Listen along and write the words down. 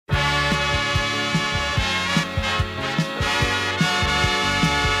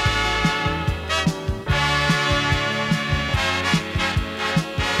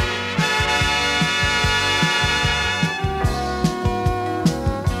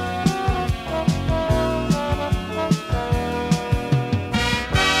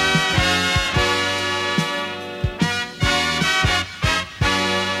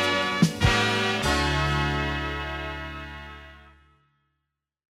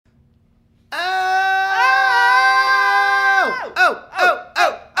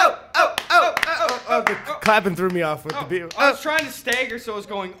clapping threw me off with the beat. I was trying to stagger, so I was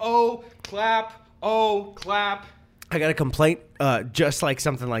going, oh, clap. I got a complaint just like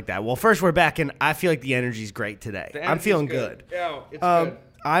something like that. Well, first, we're back, and I feel like the energy's great today. I'm feeling good. Yeah, it's good.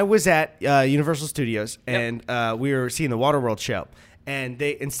 I was at Universal Studios, and we were seeing the Waterworld show. And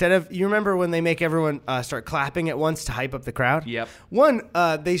they, instead of, you remember when they make everyone start clapping at once to hype up the crowd? Yep.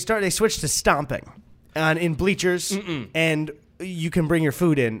 They switched to stomping in bleachers, and you can bring your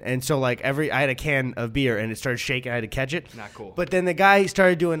food in. And so, like, I had a can of beer, and it started shaking. I had to catch it. Not cool. But then the guy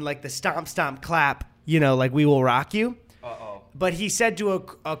started doing, like, the stomp, stomp, clap, like We Will Rock You. Uh-oh. But he said to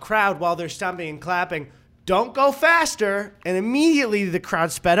a crowd while they're stomping and clapping, don't go faster. And immediately the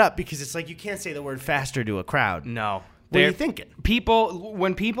crowd sped up because it's like you can't say the word faster to a crowd. No. What are you thinking?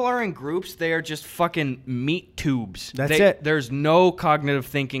 When people are in groups, they are just fucking meat tubes. That's it. There's no cognitive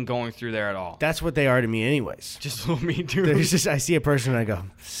thinking going through there at all. That's what they are to me anyways. Just little meat tubes. I see a person and I go,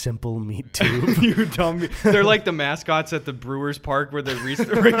 simple meat tube. You dumb. They're like the mascots at the Brewers Park where they race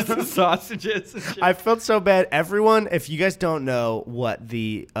the sausages and shit. I felt so bad. Everyone, if you guys don't know what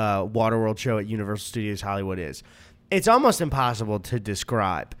the Waterworld show at Universal Studios Hollywood is, it's almost impossible to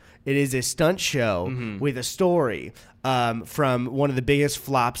describe. It is a stunt show with a story from one of the biggest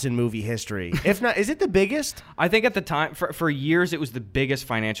flops in movie history. If not, is it the biggest? I think at the time, for years, it was the biggest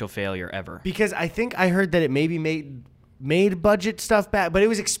financial failure ever. Because I think I heard that it maybe made budget stuff back, but it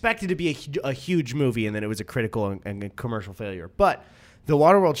was expected to be a huge movie, and then it was a critical and a commercial failure. But the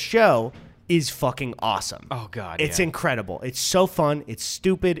Waterworld show is fucking awesome. Oh, God, It's incredible. It's so fun. It's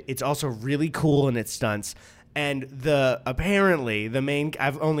stupid. It's also really cool in its stunts. And apparently the main,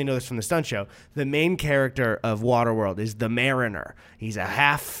 I've only know this from the stunt show, the main character of Waterworld is the Mariner. He's a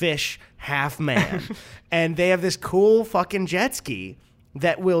half fish, half man. And they have this cool fucking jet ski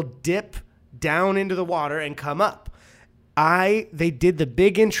that will dip down into the water and come up. They did the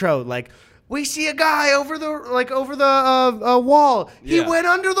big intro, like, we see a guy over the wall. He went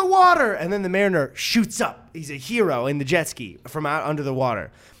under the water. And then the Mariner shoots up. He's a hero in the jet ski from out under the water.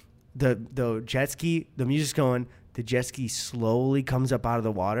 The jet ski, the music's going, the jet ski slowly comes up out of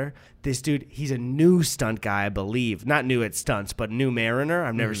the water. This dude, he's a new stunt guy, I believe. Not new at stunts, but new Mariner.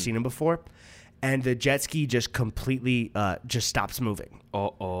 I've never seen him before. And the jet ski just completely just stops moving.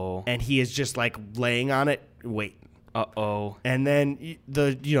 Uh-oh. And he is just like laying on it, waiting. Uh-oh. And then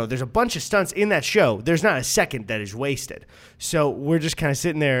there's a bunch of stunts in that show. There's not a second that is wasted. So we're just kind of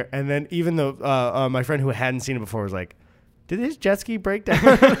sitting there, and then even though my friend who hadn't seen it before was like, did his jet ski break down?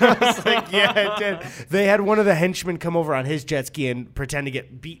 I was like, yeah, it did. They had one of the henchmen come over on his jet ski and pretend to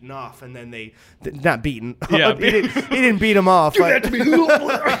get beaten off, and then not beaten. Yeah. he didn't beat him off. Give that to me.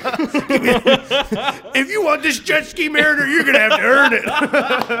 If you want this jet ski Mariner, you're going to have to earn it.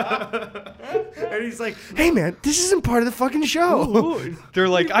 And he's like, hey, man, this isn't part of the fucking show. Ooh. They're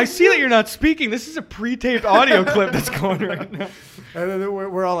like, I see that you're not speaking. This is a pre-taped audio clip that's going right now. And then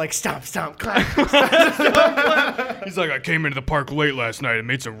we're all like, stomp, stomp, clap. He's like, I came into the park late last night and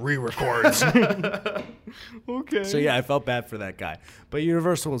made some re-records. Okay. So, yeah, I felt bad for that guy. But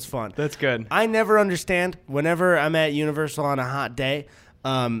Universal was fun. That's good. I never understand. Whenever I'm at Universal on a hot day,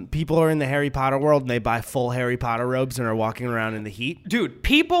 people are in the Harry Potter world and they buy full Harry Potter robes and are walking around in the heat. Dude,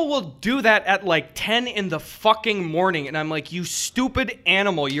 people will do that at like 10 in the fucking morning. And I'm like, you stupid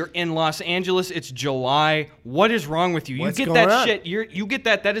animal. You're in Los Angeles. It's July. What is wrong with you? What's you get going that on? shit. You get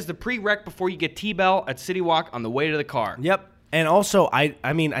that. That is the prereq before you get T-Bell at City Walk on the way to the car. Yep. And also, I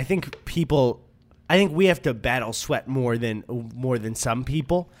think we have to battle sweat more than some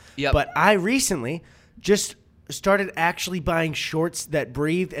people. Yep. But I recently just started actually buying shorts that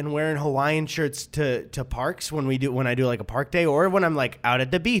breathe and wearing Hawaiian shirts to parks when I do like a park day or when I'm like out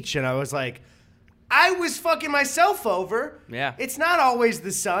at the beach, and I was like, I was fucking myself over. Yeah. It's not always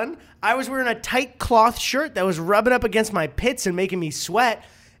the sun. I was wearing a tight cloth shirt that was rubbing up against my pits and making me sweat.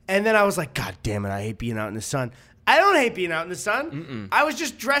 And then I was like, God damn it, I hate being out in the sun. I don't hate being out in the sun. I was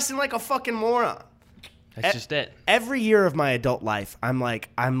just dressing like a fucking moron. That's just it. Every year of my adult life, I'm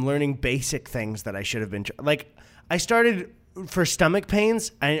learning basic things that I should have been. Like, I started for stomach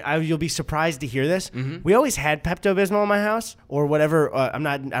pains. You'll be surprised to hear this. We always had Pepto-Bismol in my house or whatever. I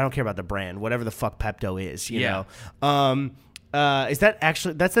don't care about the brand. Whatever the fuck Pepto is, you know. Is that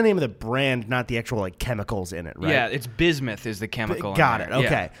actually? That's the name of the brand, not the actual like chemicals in it, right? Yeah, it's bismuth is the chemical. Got in it. there.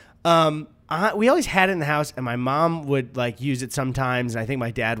 Okay. Yeah. We always had it in the house, and my mom would like use it sometimes, and I think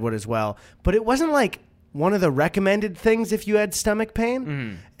my dad would as well. But it wasn't like one of the recommended things if you had stomach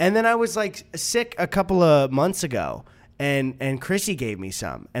pain. And then I was like sick a couple of months ago, and Chrissy gave me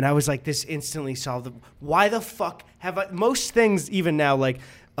some, and I was like, this instantly solved the. Why the fuck have most things even now like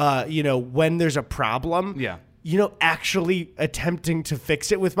when there's a problem? Yeah. actually attempting to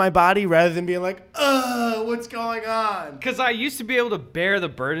fix it with my body rather than being like, what's going on? Because I used to be able to bear the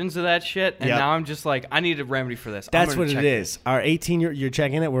burdens of that shit, and now I'm just like, I need a remedy for this. That's what it is. Our 18-year, you're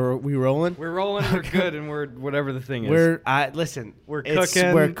checking it? We rolling? We're rolling, we're good, and we're whatever the thing is. We're cooking.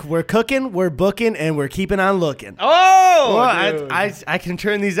 We're cooking, we're booking, and we're keeping on looking. Oh! Well, I can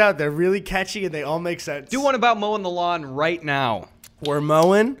turn these out. They're really catchy, and they all make sense. Do one about mowing the lawn right now. We're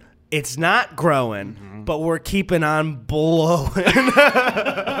mowing. It's not growing, but we're keeping on blowing.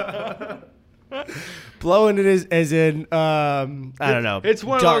 Blowing it is as in, I don't know. It's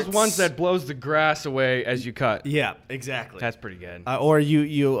one of those ones that blows the grass away as you cut. Yeah, exactly. That's pretty good. Or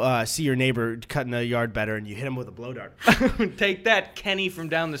you see your neighbor cutting the yard better and you hit him with a blow dart. Take that, Kenny from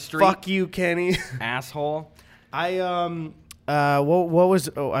down the street. Fuck you, Kenny. Asshole. What was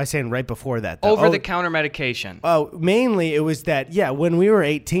I saying right before that? Though? Over-the-counter medication. Oh, mainly it was that, when we were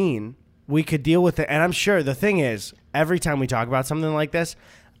 18, we could deal with it. And I'm sure the thing is, every time we talk about something like this,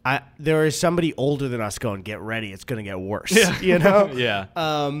 there is somebody older than us going, get ready, it's going to get worse. Yeah. Yeah.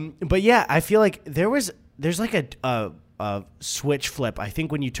 But yeah, I feel like there's like a switch flip, I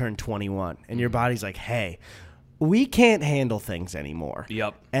think, when you turn 21 and your body's like, hey, we can't handle things anymore.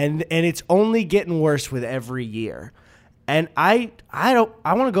 Yep. And it's only getting worse with every year. And I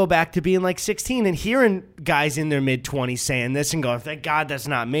want to go back to being like 16 and hearing guys in their mid-20s saying this and going, thank God that's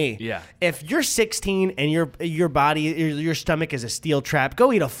not me. Yeah. If you're 16 and your body, your stomach is a steel trap,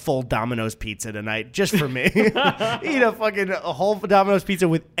 go eat a full Domino's pizza tonight just for me. Eat a whole Domino's pizza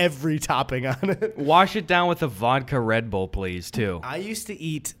with every topping on it. Wash it down with a vodka Red Bull, please, too. I used to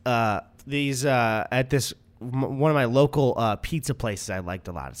eat these at this one of my local pizza places I liked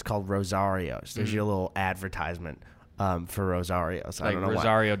a lot. It's called Rosario's. There's your little advertisement. For Rosario's. Like I don't know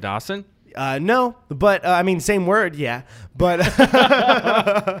Rosario why. Dawson? No, but same word, yeah. But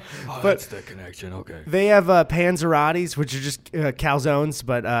that's the connection. Okay. They have panzerottis, which are just calzones,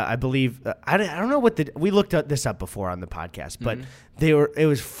 but I believe I don't know what we looked this up before on the podcast, but it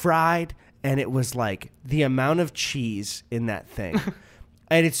was fried, and it was like the amount of cheese in that thing,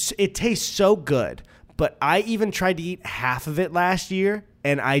 and it tastes so good. But I even tried to eat half of it last year,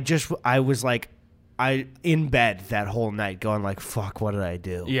 and I was like. In bed that whole night going like, fuck, what did I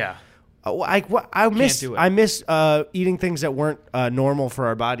do? Yeah. I miss eating things that weren't normal for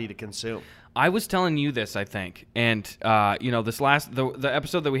our body to consume. I was telling you this, I think, and the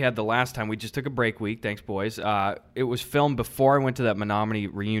episode that we had the last time, we just took a break week. Thanks, boys. It was filmed before I went to that Menominee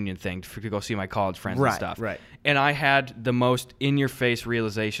reunion thing to go see my college friends and stuff. Right. And I had the most in-your-face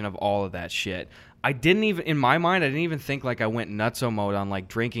realization of all of that shit. In my mind, I didn't even think like I went nutso mode on like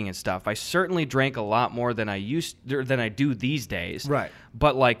drinking and stuff. I certainly drank a lot more than I do these days. Right.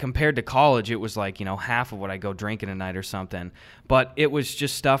 But like compared to college, it was like, half of what I go drinking a night or something. But it was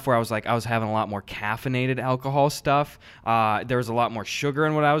just stuff where I was having a lot more caffeinated alcohol stuff. There was a lot more sugar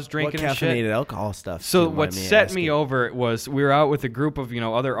in what I was drinking. What caffeinated alcohol stuff? So what set me over was we were out with a group of,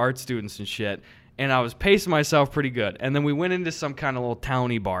 other art students and shit. And I was pacing myself pretty good. And then we went into some kind of little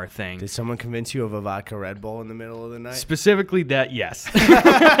towny bar thing. Did someone convince you of a vodka Red Bull in the middle of the night? Specifically that, yes.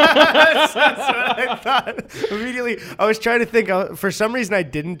 That's what I thought. Immediately, I was trying to think. For some reason, I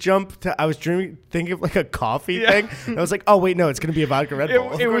didn't jump to. I was thinking of like a coffee thing. And I was like, oh, wait, no, it's going to be a vodka Red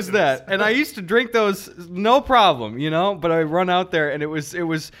Bull. It was that. And I used to drink those no problem, But I run out there and it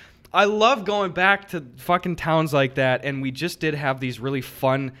was. I love going back to fucking towns like that. And we just did have these really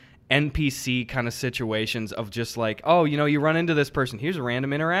fun NPC kind of situations of just like, oh, you run into this person. Here's a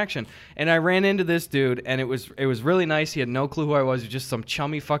random interaction. And I ran into this dude, and it was really nice. He had no clue who I was. He was just some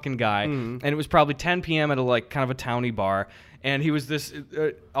chummy fucking guy. And it was probably 10 p.m. at a like kind of a towny bar. And he was this,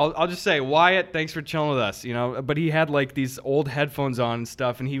 I'll just say, Wyatt, thanks for chilling with us, But he had like these old headphones on and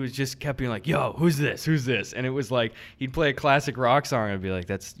stuff, and he was just kept being like, yo, who's this? Who's this? And it was like, he'd play a classic rock song, and I'd be like,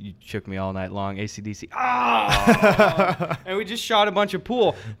 you shook me all night long, AC/DC. Ah! And we just shot a bunch of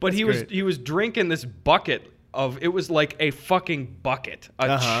pool. But he was drinking this bucket it was like a fucking bucket,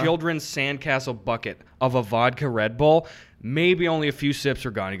 a children's sandcastle bucket of a vodka Red Bull. Maybe only a few sips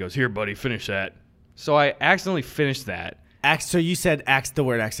were gone. He goes, here, buddy, finish that. So I accidentally finished that. So you said the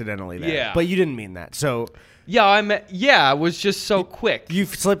word accidentally there. Yeah. But you didn't mean that. So I was just so quick. You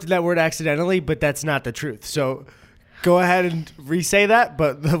slipped that word accidentally, but that's not the truth. So go ahead and re-say that,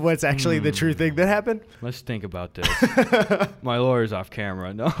 but what's actually the true thing that happened? Let's think about this. My lawyer's off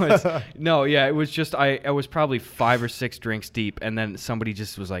camera. It was just I was probably 5 or 6 drinks deep, and then somebody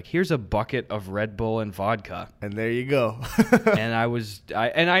just was like, here's a bucket of Red Bull and vodka. And there you go. And I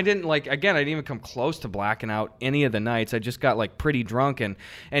didn't I didn't even come close to blacking out any of the nights. I just got like pretty drunk, and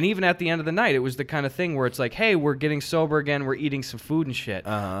even at the end of the night, it was the kind of thing where it's like, hey, we're getting sober again, we're eating some food and shit.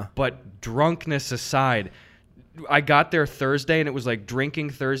 But drunkenness aside, I got there Thursday, and it was like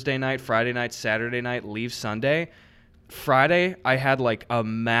drinking Thursday night, Friday night, Saturday night, leave Sunday. Friday, I had like a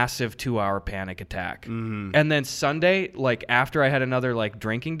massive 2-hour panic attack. And then Sunday, like after I had another like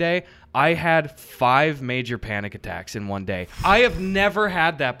drinking day, I had 5 major panic attacks in one day. I have never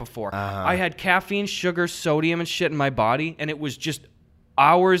had that before. I had caffeine, sugar, sodium, and shit in my body, and it was just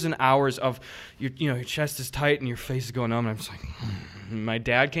hours and hours of your chest is tight and your face is going numb. And I'm just like, My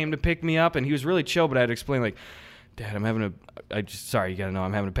dad came to pick me up, and he was really chill, but I had to explain like, Dad, sorry, you gotta know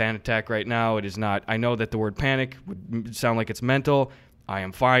I'm having a panic attack right now. It is not, I know that the word panic would sound like it's mental. I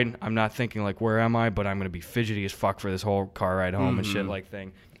am fine. I'm not thinking like, where am I? But I'm gonna be fidgety as fuck for this whole car ride home and shit like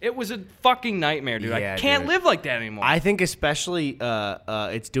thing. It was a fucking nightmare, dude. Yeah, I can't live like that anymore. I think especially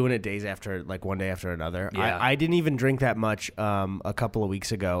it's doing it days after, like one day after another. Yeah. I didn't even drink that much a couple of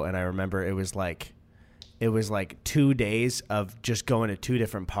weeks ago, and I remember it was like 2 days of just going to 2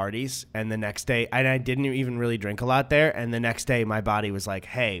 different parties, and the next day, and I didn't even really drink a lot there, and the next day my body was like,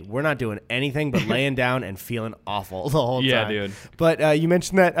 hey, we're not doing anything but laying down and feeling awful the whole time. Yeah, dude. But you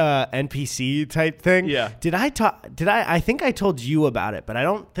mentioned that NPC type thing. Yeah. I think I told you about it, but I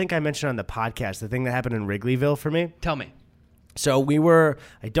don't think I mentioned on the podcast the thing that happened in Wrigleyville for me. Tell me. So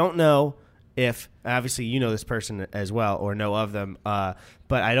I don't know if, obviously you know this person as well or know of them,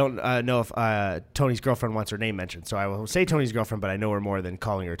 but I don't know if Tony's girlfriend wants her name mentioned. So I will say Tony's girlfriend, but I know her more than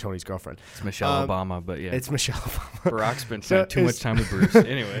calling her Tony's girlfriend. It's Michelle Obama, but yeah. It's Michelle Obama. Barack's been spending too much time with Bruce.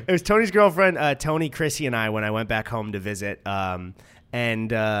 Anyway. It was Tony's girlfriend, Tony, Chrissy, and I when I went back home to visit.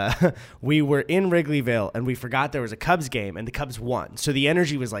 And we were in Wrigleyville, and we forgot there was a Cubs game, and the Cubs won. So the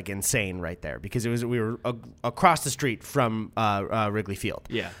energy was like insane right there because we were across the street from Wrigley Field.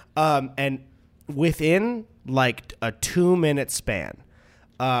 Yeah. And within like a 2-minute span,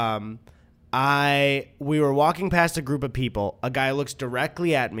 we were walking past a group of people. A guy looks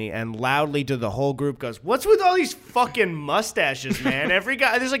directly at me and loudly to the whole group goes, "What's with all these fucking mustaches, man? Every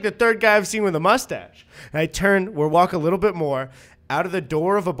guy, this is like the 3rd guy I've seen with a mustache." And I turn, we'll walk a little bit more. Out of the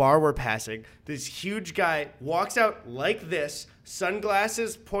door of a bar we're passing, this huge guy walks out like this,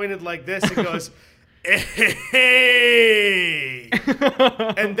 sunglasses pointed like this, and goes, "Hey!"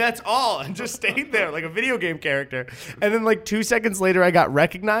 And that's all, and just stayed there like a video game character. And then like 2 seconds later, I got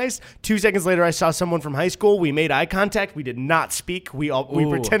recognized. 2 seconds later, I saw someone from high school. We made eye contact. We did not speak. We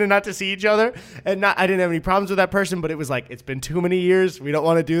pretended not to see each other, and I didn't have any problems with that person. But it was like, it's been too many years. We don't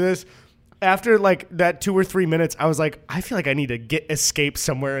want to do this. After like that 2 or 3 minutes, I was like, I feel like I need to escape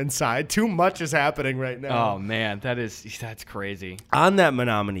somewhere inside. Too much is happening right now. Oh man, that's crazy. On that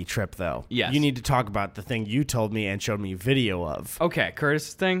Menominee trip, though, yes, you need to talk about the thing you told me and showed me video of. Okay,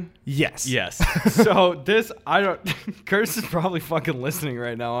 Curtis' thing. Yes. So Curtis is probably fucking listening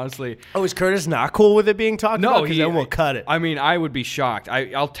right now, honestly. Oh, is Curtis not cool with it being talked about? No, then we'll cut it. I mean, I would be shocked.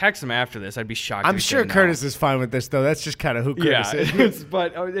 I'll text him after this. I'd be shocked. I'm sure Curtis is fine with this, though. That's just kind of who Curtis is.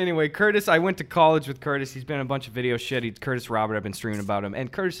 But anyway, Curtis, I went to college with Curtis. He's been in a bunch of video shit. Curtis Robert, I've been streaming about him.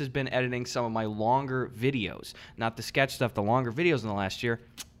 And Curtis has been editing some of my longer videos. Not the sketch stuff, the longer videos in the last year.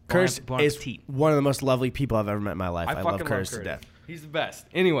 Curtis is one of the most lovely people I've ever met in my life. I love Curtis to death. He's the best.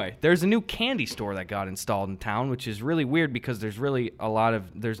 Anyway, there's a new candy store that got installed in town, which is really weird because there's really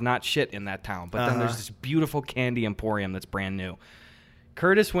there's not shit in that town. But then there's this beautiful candy emporium that's brand new.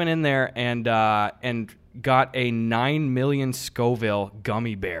 Curtis went in there and got a 9 million Scoville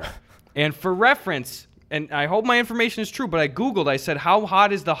gummy bear. And for reference, and I hope my information is true, but I Googled, I said, how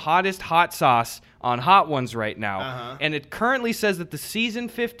hot is the hottest hot sauce on Hot Ones right now? And it currently says that the season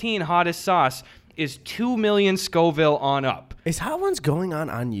 15 hottest sauce is 2 million Scoville on up. Is Hot Ones going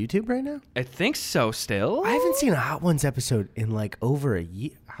on YouTube right now? I think so still. I haven't seen a Hot Ones episode in like over a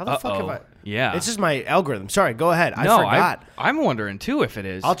year. How the fuck have I? Yeah. It's just my algorithm. Sorry, go ahead. I forgot. I'm wondering too if it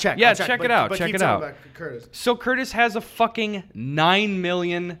is. I'll check. Yeah, check it out. Check it out. Curtis. So Curtis has a fucking 9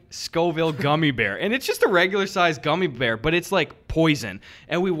 million Scoville gummy bear. And it's just a regular sized gummy bear, but it's like poison.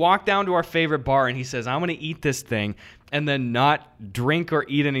 And we walk down to our favorite bar and he says, I'm going to eat this thing and then not drink or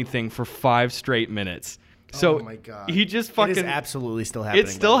eat anything for 5 straight minutes. So oh my God. He just fucking... It is absolutely still happening.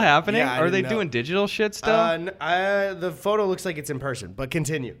 It's still happening? Yeah, Are they doing digital shit still? The photo looks like it's in person, but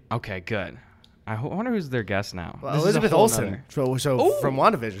continue. Okay, good. I wonder who's their guest now. Well, Elizabeth Olsen, so from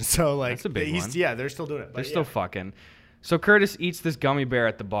WandaVision. So like, that's a big one. Yeah, they're still doing it. They're still fucking. So Curtis eats this gummy bear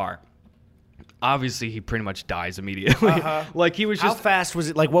at the bar. Obviously, he pretty much dies immediately. Like he was just. How fast was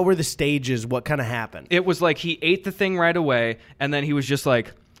it? Like, what were the stages? What kind of happened? It was like he ate the thing right away, and then he was just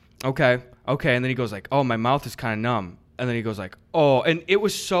like, okay, and then he goes like, oh, my mouth is kind of numb. And then he goes like, oh, and it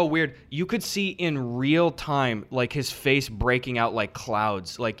was so weird. You could see in real time, like his face breaking out like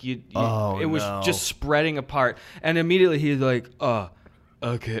clouds. Like it was just spreading apart. And immediately he's like,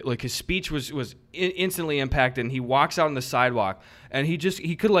 okay, like his speech was instantly impacted, and he walks out on the sidewalk, and he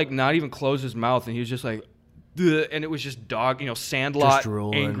could like not even close his mouth, and he was just like, "Ugh," and it was just dog, Sandlot,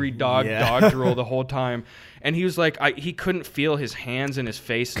 angry dog drool the whole time. And he was like, he couldn't feel his hands and his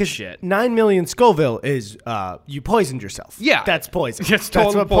face and shit. 9 million Scoville is you poisoned yourself. Yeah. That's poison. That's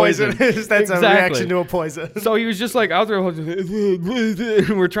That's what poison is. That's exactly. a reaction to a poison. So he was just like out there,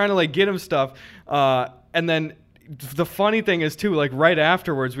 we're trying to like get him stuff. And then the funny thing is too, like right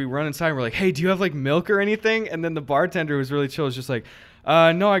afterwards, we run inside and we're like, hey, do you have like milk or anything? And then the bartender, who was really chill, was just like,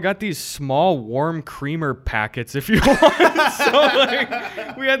 no, I got these small warm creamer packets if you want. So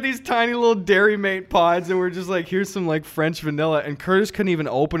like we had these tiny little Dairy Mate pods, and we're just like, here's some like French vanilla, and Curtis couldn't even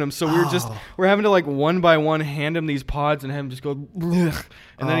open them, so we're having to like one by one hand him these pods and have him just go blech.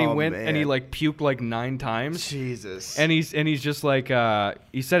 And then he went and he like puked like 9 times. Jesus. And he's just like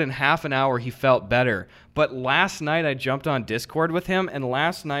he said in half an hour he felt better. But last night I jumped on Discord with him, and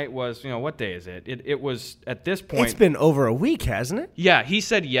last night was, what day is it? It was at this point. It's been over a week, hasn't it? Yeah, he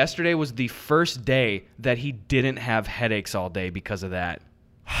said yesterday was the first day that he didn't have headaches all day because of that.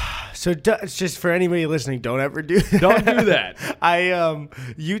 So it's just for anybody listening, don't ever do that. Don't do that.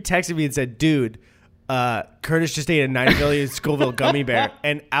 You texted me and said, dude, Curtis just ate a 9 million Scoville gummy bear,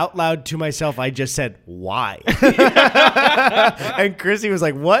 and out loud to myself, I just said, why? And Chrissy was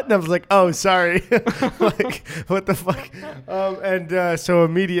like, what? And I was like, oh, sorry. Like, what the fuck? So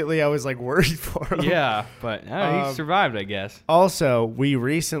immediately I was like worried for him. Yeah, but he survived, I guess. Also, we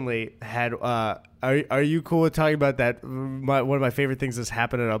recently had, are you cool with talking about that? One of my favorite things that's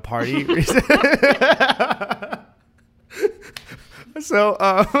happened at a party recently. So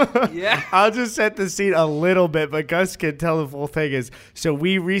yeah, I'll just set the scene a little bit, but Gus can tell the full thing is. So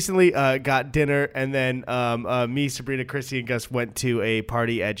we recently got dinner, and then me, Sabrina, Chrissy, and Gus went to a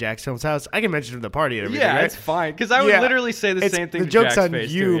party at Jack's Film's house. I can mention the party and everything. Yeah, right? It's fine, because I would literally say the same thing. The joke's Jack's on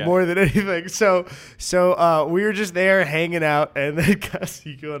face you too, more than anything. So we were just there hanging out, and then Gus,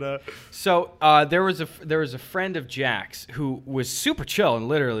 you gonna. So there was a friend of Jack's who was super chill, and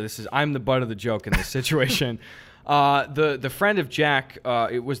literally I'm the butt of the joke in this situation. The friend of Jack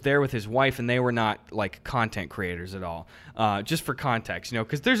it was there with his wife, and they were not like content creators at all. Just for context,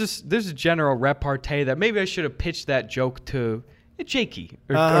 because there's a general repartee that maybe I should have pitched that joke to Jakey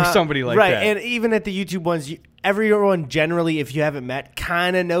or somebody like that. Right, and even at the YouTube ones, everyone generally, if you haven't met,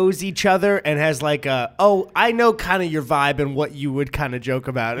 kind of knows each other and has like I know kind of your vibe and what you would kind of joke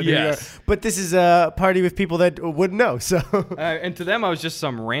about. And yes. But this is a party with people that wouldn't know. So and to them, I was just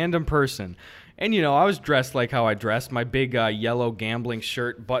some random person. And, I was dressed like how I dressed, my big yellow gambling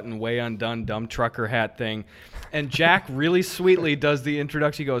shirt, button way undone, dumb trucker hat thing. And Jack really sweetly does the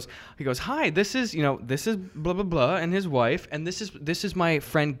introduction. He goes, hi, this is blah, blah, blah, and his wife. And this is my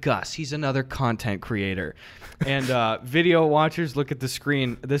friend Gus. He's another content creator. And video watchers, look at the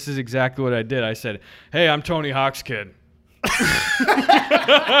screen. This is exactly what I did. I said, hey, I'm Tony Hawk's kid. and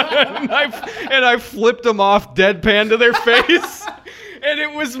I flipped them off deadpan to their face. And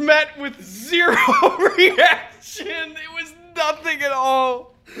it was met with zero reaction. It was nothing at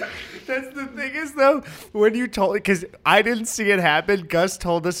all. That's the thing is, though, when you told it, because I didn't see it happen, Gus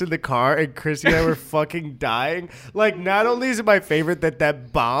told us in the car, and Chrissy and I were fucking dying. Like, not only is it my favorite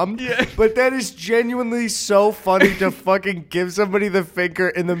that bombed, but that is genuinely so funny to fucking give somebody the finger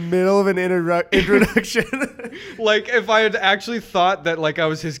in the middle of an introduction. Like, if I had actually thought that, like, I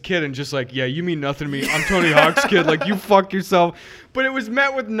was his kid and just like, yeah, you mean nothing to me. I'm Tony Hawk's kid. Like, you fuck yourself. But it was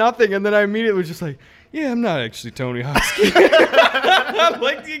met with nothing, and then I immediately was just like, yeah, I'm not actually Tony Hawk's kid.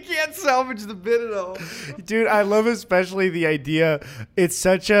 Like, you can't salvage the bit at all. Dude, I love especially the idea. It's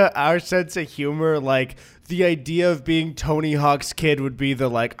such our sense of humor. Like, the idea of being Tony Hawk's kid would be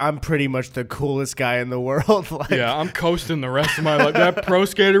I'm pretty much the coolest guy in the world. Like, yeah, I'm coasting the rest of my life. That Pro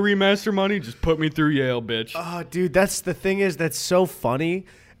Skater remaster money just put me through Yale, bitch. Oh, dude, that's the thing is that's so funny.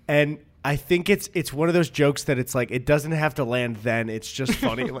 And I think it's one of those jokes that it's like it doesn't have to land then. It's just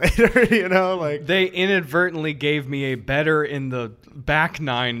funny later, Like they inadvertently gave me a better in the back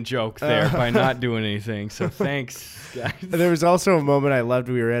nine joke there by not doing anything. So thanks, guys. There was also a moment I loved.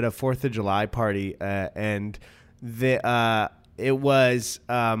 We were at a 4th of July party, and there was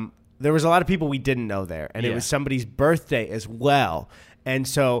a lot of people we didn't know there, and it was somebody's birthday as well. And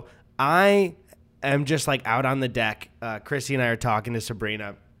so I am just like out on the deck. Chrissy and I are talking to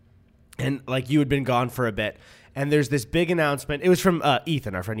Sabrina. And like you had been gone for a bit, and there's this big announcement. It was from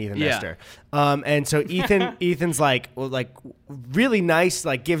Ethan, our friend Ethan Nestor. And so Ethan's like really nice,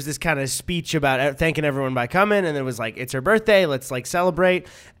 like gives this kind of speech about thanking everyone by coming, and it was like it's her birthday, let's like celebrate.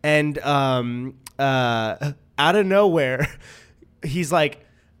 And out of nowhere, he's like,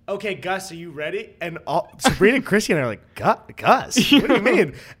 okay, Gus, are you ready? And Sabrina and Chrissy and I are like, Gus, what do you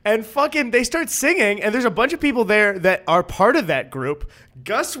mean? And fucking, they start singing, and there's a bunch of people there that are part of that group.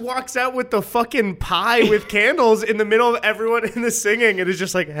 Gus walks out with the fucking pie with candles in the middle of everyone in the singing, and it's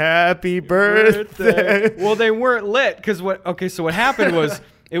just like, happy birthday. Well, they weren't lit, because what happened was,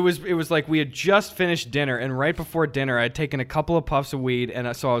 It was like we had just finished dinner, and right before dinner, I had taken a couple of puffs of weed,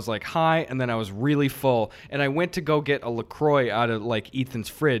 and so I was like high, and then I was really full, and I went to go get a LaCroix out of like Ethan's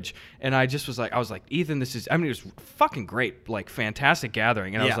fridge, and I was like, Ethan, it was fucking great, like fantastic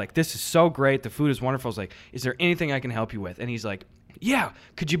gathering, and I was like, this is so great, the food is wonderful. I was like, is there anything I can help you with? And he's like, yeah,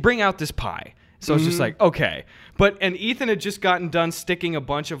 could you bring out this pie? So I was just like, okay, and Ethan had just gotten done sticking a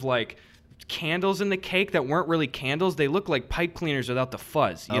bunch of like candles in the cake that weren't really candles. They looked like pipe cleaners without the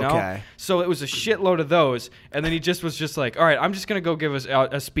fuzz, you know? So it was a shitload of those, and then he was just like, all right, I'm just going to go give us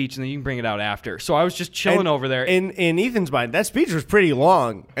a speech, and then you can bring it out after. So I was just chilling over there. In Ethan's mind, that speech was pretty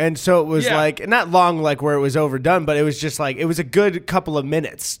long, and so it was like, not long like where it was overdone, but it was just like, it was a good couple of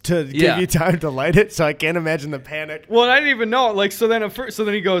minutes to give you time to light it, so I can't imagine the panic. Well, I didn't even know. Like, so then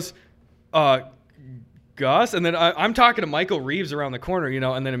he goes, Gus, and then I'm talking to Michael Reeves around the corner, you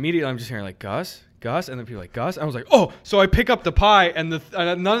know, and then immediately I'm just hearing like, Gus, and then people are like, Gus. I was like, oh, so I pick up the pie, and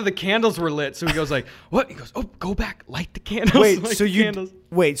none of the candles were lit. So he goes like, what? He goes, oh, go back, light the candles. So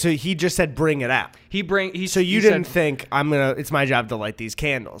he just said bring it out. So you didn't think it's my job to light these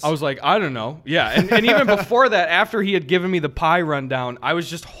candles. I was like, I don't know. Yeah, and even before that, after he had given me the pie rundown, I was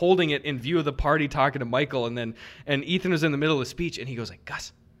just holding it in view of the party, talking to Michael, and Ethan was in the middle of the speech, and he goes like,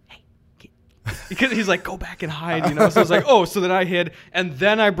 Gus. Because he's like, go back and hide, you know. So I was like, oh, so then I hid, and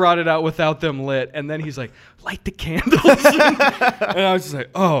then I brought it out without them lit, and then he's like, light the candles, and I was just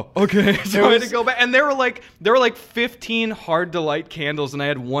like, oh, okay. So I had to go back, and there were like 15 hard to light candles, and I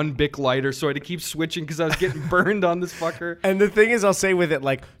had one Bic lighter, so I had to keep switching because I was getting burned on this fucker. And the thing is, I'll say with it,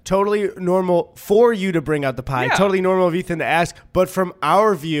 like, totally normal for you to bring out the pie, totally normal of Ethan to ask, but from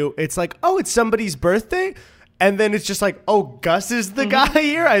our view, it's like, oh, it's somebody's birthday. And then it's just like, oh, Gus is the guy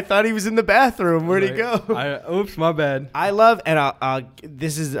here? I thought he was in the bathroom. Where'd he go? Oops, my bad. I love, and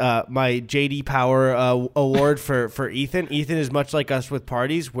this is my JD Power award for Ethan. Ethan is much like us with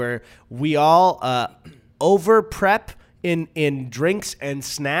parties where we all over prep in drinks and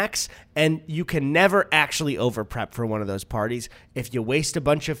snacks, and you can never actually over prep for one of those parties. If you waste a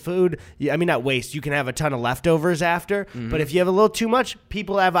bunch of food, not waste, you can have a ton of leftovers after, but if you have a little too much,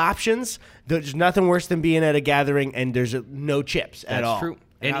 people have options. There's nothing worse than being at a gathering and there's no chips at all. That's true.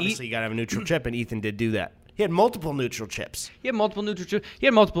 And obviously you got to have a neutral chip, and Ethan did do that. He had multiple neutral chips. He had multiple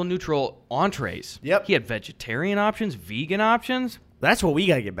neutral entrees. Yep. He had vegetarian options, vegan options. That's what we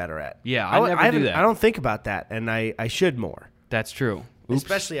got to get better at. Yeah, I never do that. I don't think about that, and I should more. That's true. Oops.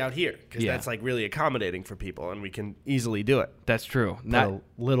 Especially out here, because that's like really accommodating for people, and we can easily do it. That's true. Put a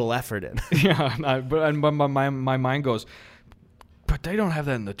little effort in. But my mind goes, but they don't have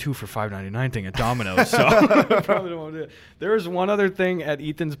that in the 2 for $5.99 thing at Domino's, so I probably don't want to do it. There was one other thing at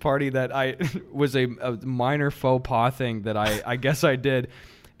Ethan's party that I was a minor faux pas thing that I guess I did,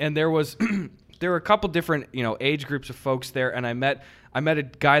 and there were a couple different age groups of folks there, and I met a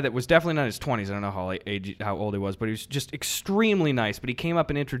guy that was definitely not in his 20s. I don't know how old he was, but he was just extremely nice. But he came up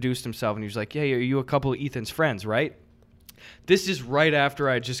and introduced himself, and he was like, "Hey, are you a couple of Ethan's friends, right?" This is right after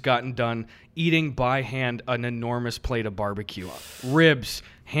I had just gotten done eating by hand an enormous plate of barbecue, ribs,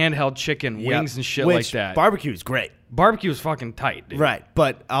 handheld chicken, wings, and shit like that. Barbecue is great. Barbecue is fucking tight, dude. Right,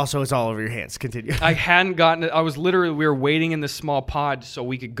 but also it's all over your hands. Continue. I hadn't gotten it. We were waiting in this small pod so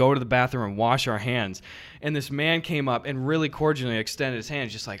we could go to the bathroom and wash our hands. And this man came up and really cordially extended his hand,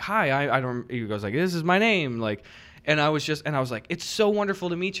 just like, "Hi, I don't." He goes like, "This is my name," like, and I was like, "It's so wonderful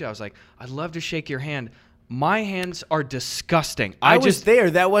to meet you." I was like, "I'd love to shake your hand." My hands are disgusting. I was there.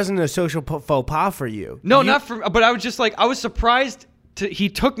 That wasn't a social faux pas for you. No, not for. But I was just like, I was surprised. He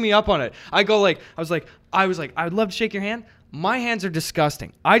took me up on it. I was like, I'd love to shake your hand. My hands are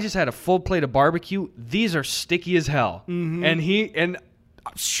disgusting. I just had a full plate of barbecue. These are sticky as hell. Mm-hmm. And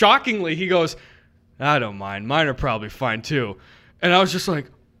shockingly, he goes, "I don't mind. Mine are probably fine too." And I was just like,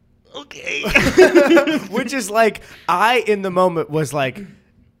 okay. Which is like, in the moment was like,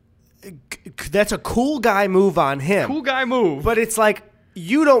 that's a cool guy move on him. Cool guy move. But it's like,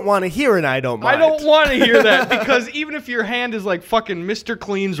 you don't want to hear it, I don't mind. I don't want to hear that, because even if your hand is like fucking Mr.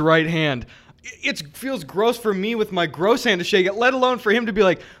 Clean's right hand, it feels gross for me with my gross hand to shake it, let alone for him to be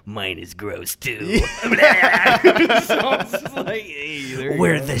like, "Mine is gross too." So it's just like, hey,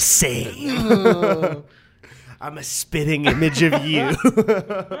 we're the same. I'm a spitting image of you.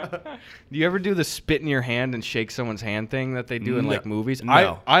 Do you ever do the spit in your hand and shake someone's hand thing that they do in like movies?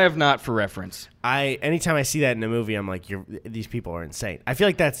 No. I have not, for reference. Anytime I see that in a movie, I'm like, these people are insane. I feel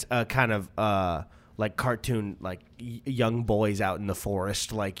like that's kind of like cartoon, like young boys out in the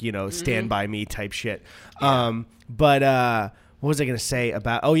forest, like, Stand By Me type shit. Yeah. But what was I going to say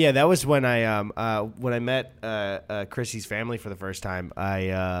about? Oh yeah, that was when I met Chrissy's family for the first time.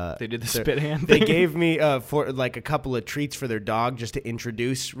 They did the spit hand They thing. gave me for like a couple of treats for their dog just to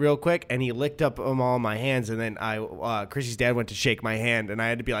introduce real quick, and he licked up them all in my hands, and then Chrissy's dad went to shake my hand, and I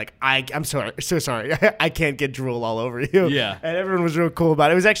had to be like, I'm sorry, so sorry, I can't get drool all over you. Yeah. And everyone was real cool about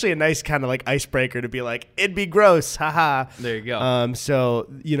it. It was actually a nice kind of like icebreaker to be like, it'd be gross, haha. There you go.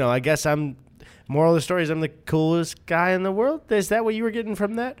 So I guess moral of the story is I'm the coolest guy in the world. Is that what you were getting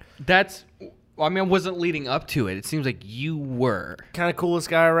from that? I wasn't leading up to it. It seems like you were. Kind of coolest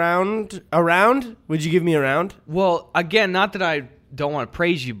guy around? Around? Would you give me a round? Well, again, not that I don't want to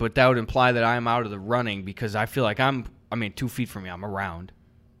praise you, but that would imply that I'm out of the running because I feel like 2 feet from you, I'm around.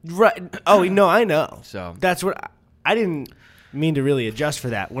 Right. Oh, no, I know. So that's what I didn't mean to really adjust for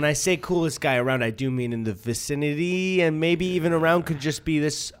that. When I say coolest guy around, I do mean in the vicinity, and maybe even around could just be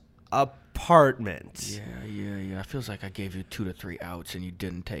this apartment. Yeah. It feels like I gave you 2 to 3 outs and you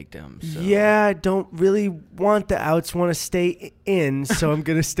didn't take them. So. Yeah, I don't really want the outs, want to stay in, so I'm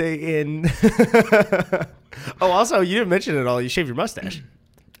going to stay in. Oh, also, you didn't mention it all. You shaved your mustache.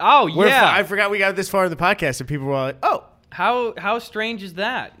 Oh, yeah. I forgot we got this far in the podcast and people were like, oh. How strange is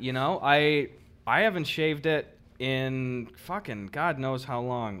that? I haven't shaved it in fucking God knows how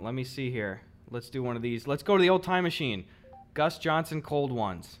long. Let me see here. Let's do one of these. Let's go to the old time machine. Gus Johnson Cold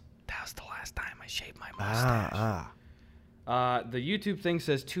Ones. That was the last time I shaved my mustache. The YouTube thing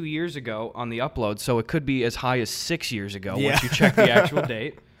says 2 years ago on the upload, so it could be as high as 6 years ago once you check the actual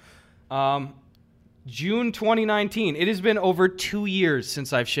date. June 2019. It has been over 2 years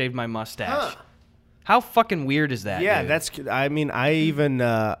since I've shaved my mustache. Huh. How fucking weird is that? Yeah, dude? I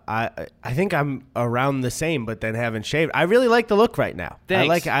think I'm around the same, but then haven't shaved. I really like the look right now.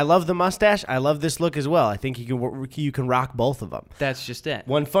 Thanks. I love the mustache. I love this look as well. I think you can rock both of them. That's just it.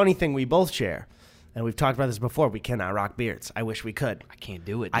 One funny thing we both share, and we've talked about this before, we cannot rock beards. I wish we could. I can't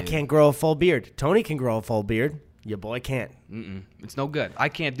do it, dude. I can't grow a full beard. Tony can grow a full beard. Your boy can't. It's no good. I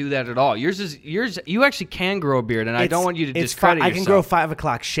can't do that at all. You actually can grow a beard, and I don't want you to discredit yourself. I can grow 5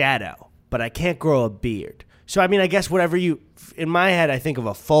 o'clock shadow, but I can't grow a beard. So, I guess whatever in my head, I think of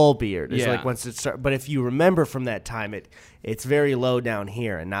a full beard. It's like once it starts. But if you remember from that time, it's very low down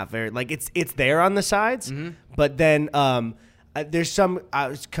here and not very, like it's there on the sides. Mm-hmm. But then there's some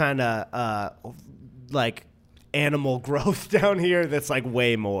kind of like animal growth down here that's like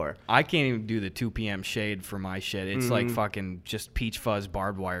way more. I can't even do the 2 p.m. shade for my shit. It's like fucking just peach fuzz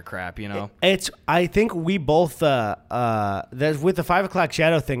barbed wire crap, I think we both with the 5 o'clock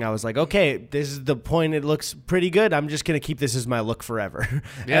shadow thing, I was like, okay, this is the point. It looks pretty good. I'm just gonna keep this as my look forever.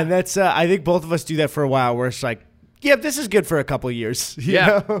 Yeah. And that's I think both of us do that for a while. Where it's like, yeah, this is good for a couple of years. You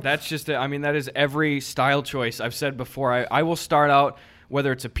know? That's just it. That is every style choice. I've said before. I will start out.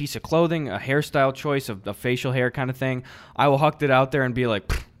 Whether it's a piece of clothing, a hairstyle choice, a facial hair kind of thing, I will huck it out there and be like,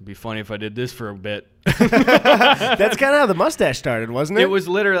 it'd be funny if I did this for a bit. That's kind of how the mustache started, wasn't it? It was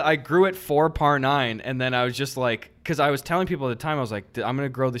literally, I grew it for par 9, and then I was just like, because I was telling people at the time, I was like, I'm going to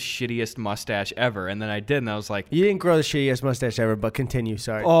grow the shittiest mustache ever, and then I did, and I was like... You didn't grow the shittiest mustache ever, but continue,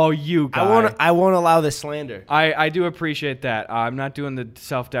 sorry. Oh, you guy. I won't allow this slander. I do appreciate that. I'm not doing the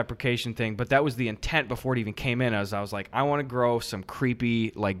self-deprecation thing, but that was the intent before it even came in. I was like, I want to grow some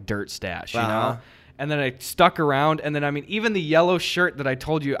creepy, like, dirt stash, you know? And then I stuck around, and then, even the yellow shirt that I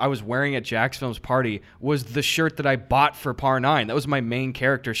told you I was wearing at Jack's Film's party was the shirt that I bought for Par 9. That was my main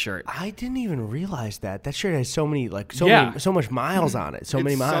character shirt. I didn't even realize that. That shirt has so much miles on it. So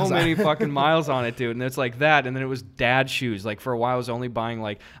many fucking miles on it, dude. And it's like that, and then it was dad shoes. Like, for a while, I was only buying,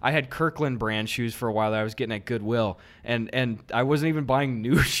 I had Kirkland brand shoes for a while that I was getting at Goodwill. And I wasn't even buying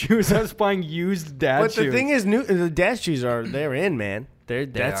new shoes. I was buying used dad shoes. But the thing is, the dad shoes they're in, man.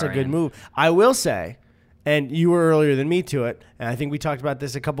 That's a good move. I will say, and you were earlier than me to it, and I think we talked about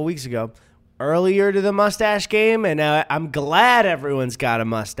this a couple weeks ago, earlier to the mustache game, and I'm glad everyone's got a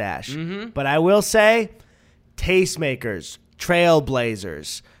mustache. Mm-hmm. But I will say, tastemakers,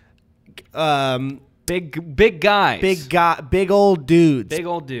 trailblazers, big guys. Big old dudes.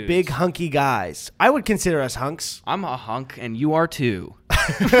 Big hunky guys. I would consider us hunks. I'm a hunk, and you are too.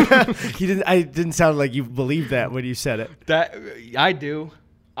 I didn't sound like you believed that when you said it. That I do.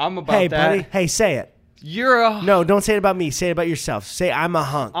 I'm about hey, that. Hey, buddy. Hey, say it. You're a... No, don't say it about me. Say it about yourself. Say, I'm a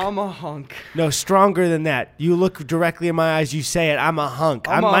hunk. I'm a hunk. No, stronger than that. You look directly in my eyes. You say it. I'm a hunk.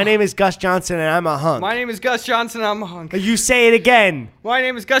 My name is Gus Johnson, and I'm a hunk. My name is Gus Johnson, and I'm a hunk. You say it again. My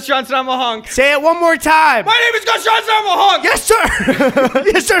name is Gus Johnson, I'm a hunk. Say it one more time. My name is Gus Johnson, I'm a hunk. Yes, sir.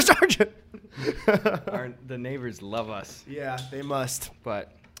 Yes, sir, Sergeant. The neighbors love us. Yeah, they must.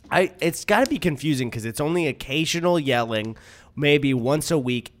 But it's got to be confusing because it's only occasional yelling, maybe once a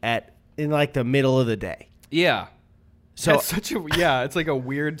week in like the middle of the day. yeah. So That's it's like a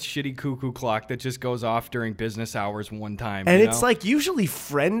weird shitty cuckoo clock that just goes off during business hours one time. and you it's know? like usually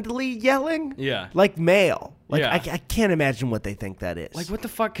friendly yelling. Yeah. Like male. Like Yeah. I can't imagine what they think that is. Like, what the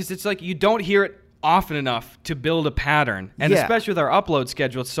fuck? Because it's like you don't hear it often enough to build a pattern. And Yeah. especially with our upload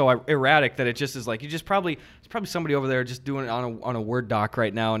schedule, it's so erratic that it just is like, it's probably somebody over there just doing it on a Word doc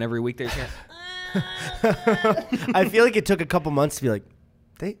right now, and every week they're I feel like it took a couple months to be like,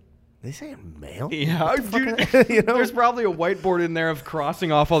 they say male? yeah, dude, You know? there's probably a whiteboard in there of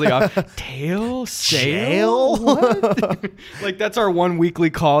crossing off all the tail, Jail? sail. What? Like, that's our one weekly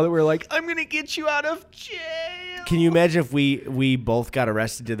call that we're like, I'm gonna get you out of jail. Can you imagine if we both got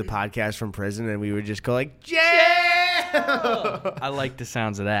arrested to the podcast from prison and we would just go like, jail? I like the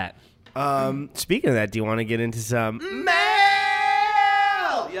sounds of that. Speaking of that, do you want to get into some mail?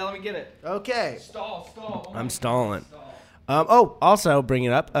 Yeah, let me get it. Okay. Stall. I'm stalling. Also, bring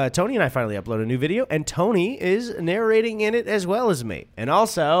it up. Tony and I finally uploaded a new video, and Tony is narrating in it as well as me. And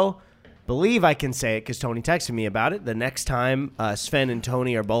also, believe I can say it because Tony texted me about it. The next time Sven and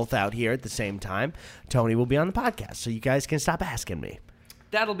Tony are both out here at the same time, Tony will be on the podcast, so you guys can stop asking me.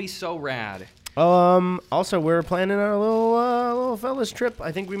 That'll be so rad. Also, we're planning our little fellas trip.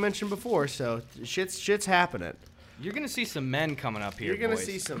 I think we mentioned before, so shit's happening. You're gonna see some men coming up here. You're gonna boys.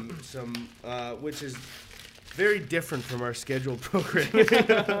 see some which is very different from our scheduled program.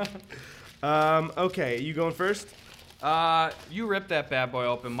 Okay, you going first? You rip that bad boy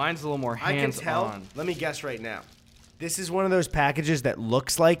open. Mine's a little more hands-on. I can tell. Let me guess right now. This is one of those packages that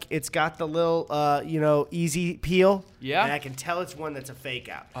looks like it's got the little, easy peel. Yeah. And I can tell it's one that's a fake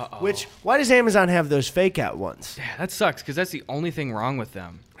out. Uh-oh. Why does Amazon have those fake out ones? Yeah, that sucks because that's the only thing wrong with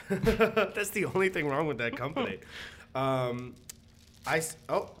them. That's the only thing wrong with that company.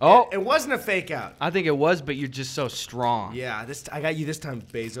 It wasn't a fake out. I think it was, but you're just so strong. Yeah, I got you this time,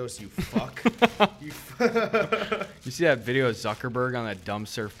 Bezos, you fuck. You see that video of Zuckerberg on that dumb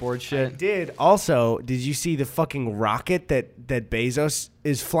surfboard shit? Did you see the fucking rocket that Bezos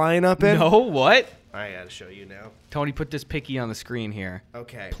is flying up in? No, what? I gotta show you now. Tony, put this picky on the screen here.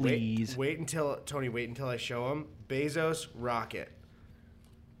 Okay. Please. Wait until I show him. Bezos rocket.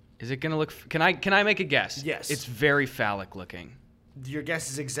 Is it gonna look? Can I make a guess? Yes. It's very phallic looking. Your guess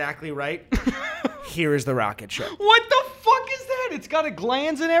is exactly right. Here is the rocket ship. What the fuck is that? It's got a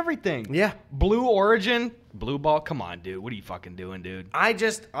glands and everything. Yeah. Blue origin, blue ball. Come on, dude. What are you fucking doing, dude?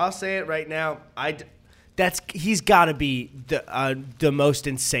 I'll say it right now. He's got to be the most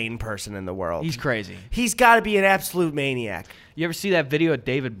insane person in the world. He's crazy. He's got to be an absolute maniac. You ever see that video of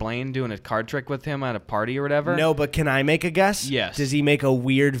David Blaine doing a card trick with him at a party or whatever? No, but can I make a guess? Yes. Does he make a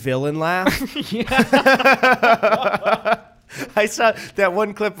weird villain laugh? Yeah. I saw that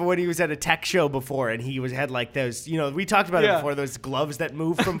one clip of when he was at a tech show before, and he had like those, we talked about it before, those gloves that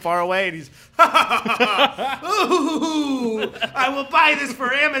move from far away, and he's, ooh, I will buy this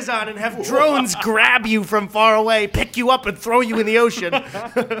for Amazon and have drones grab you from far away, pick you up, and throw you in the ocean.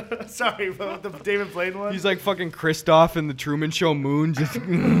 Sorry, the David Blaine one? He's like fucking Kristoff in the Truman Show Moon. Just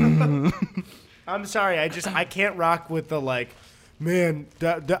I'm sorry, I can't rock with the man,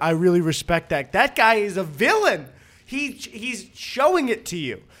 I really respect that. That guy is a villain. He's showing it to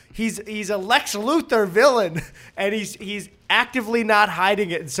you. He's a Lex Luthor villain, and he's actively not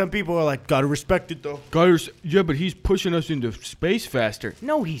hiding it. And some people are like, gotta respect it though. Yeah, but he's pushing us into space faster.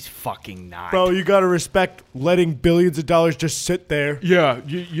 No, he's fucking not. Bro, you gotta respect letting billions of dollars just sit there. Yeah,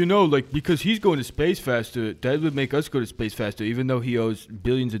 because he's going to space faster, that would make us go to space faster, even though he owes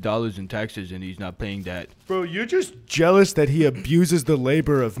billions of dollars in taxes and he's not paying that. Bro, you're just jealous that he abuses the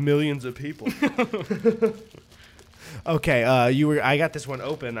labor of millions of people. Okay, I got this one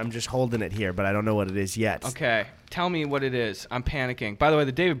open. I'm just holding it here, but I don't know what it is yet. Okay, tell me what it is. I'm panicking. By the way,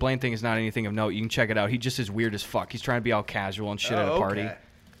 the David Blaine thing is not anything of note. You can check it out. He just is weird as fuck. He's trying to be all casual and shit at a party. Okay.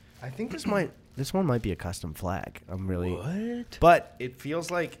 I think this one might be a custom flag. I'm really. What? But it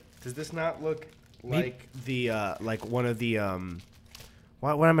feels like. Does this not look like one of the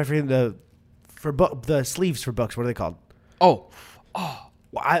What am I forgetting the sleeves for books? What are they called? Oh.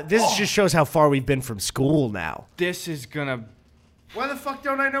 This just shows how far we've been from school now. This is gonna. Why the fuck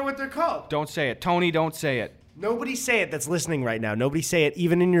don't I know what they're called? Don't say it, Tony. Don't say it. Nobody say it that's listening right now. Nobody say it.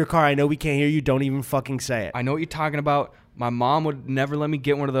 Even in your car, I know we can't hear you. Don't even fucking say it. I know what you're talking about. My mom would never let me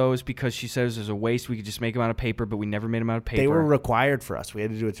get one of those because she says there's a waste. We could just make them out of paper, but we never made them out of paper. They were required for us. We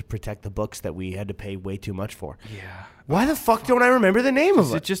had to do it to protect the books that we had to pay way too much for. Yeah. Why the fuck don't I remember the name of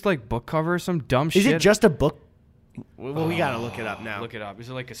Is it? it just like book cover or some dumb shit? Is it just a book? Well, we gotta look it up now. Look it up. Is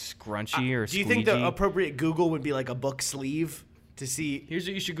it like a scrunchie or a Do you think the squeegee? appropriate Google would be like a book sleeve to see? Here's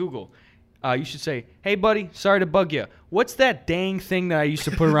what you should Google. You should say, "Hey, buddy, sorry to bug you. What's that dang thing that I used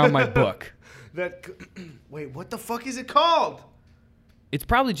to put around my book?" Wait, what the fuck is it called? It's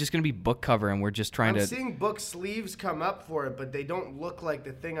probably just going to be book cover, and we're just trying I'm to... seeing book sleeves come up for it, but they don't look like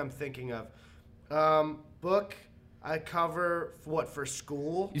the thing I'm thinking of. Book I cover, what, for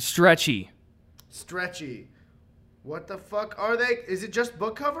school? Stretchy. Stretchy. What the fuck are they? Is it just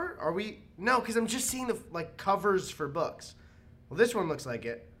book cover? Are we... No, because I'm just seeing the covers for books. Well, this one looks like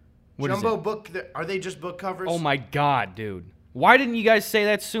it. What is Jumbo it? book... Are they just book covers? Oh, my God, dude. Why didn't you guys say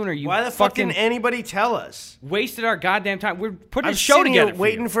that sooner? You Why the fuck fucking didn't anybody tell us? wasted our goddamn time. We're putting I'm a show sitting here together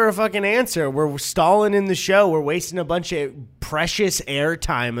waiting for a fucking answer. We're stalling in the show. We're wasting a bunch of precious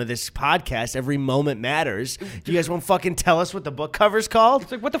airtime of this podcast. Every moment matters. You guys won't fucking tell us what the book cover's called?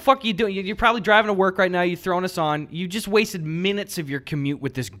 It's like, what the fuck are you doing? You're probably driving to work right now. You're throwing us on. You just wasted minutes of your commute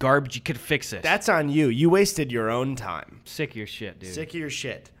with this garbage. You could fix this. That's on you. You wasted your own time. Sick of your shit, dude. Sick of your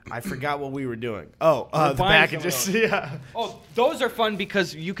shit. I forgot what we were doing. Oh, the buying packages. some of Yeah. Oh, those are fun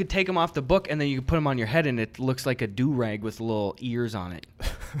because you could take them off the book and then you could put them on your head and it looks like a do-rag with little ears on it.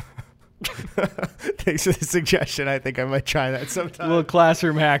 Thanks for the suggestion. I think I might try that sometime. A little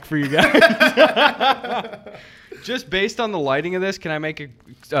classroom hack for you guys. Just based on the lighting of this, can I make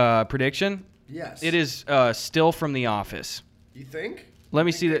a prediction? Yes. It is still from The Office. You think? Let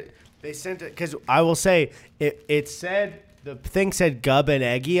me see that. They sent it because I will say it said the thing said Gub and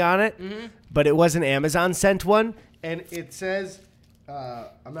Eggy on it, but it was an Amazon sent one, and it says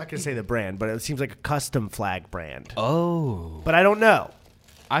I'm not gonna say the brand, but it seems like a custom flag brand. Oh. But I don't know.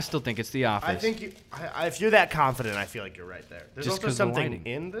 I still think it's The Office. I think if you're that confident, I feel like you're right there. There's Just also 'cause the something lighting.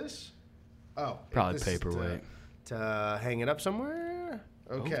 in this. Oh, Probably this is paperweight. to hang it up somewhere.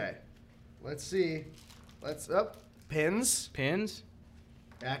 Okay, let's see. Pins. Pins?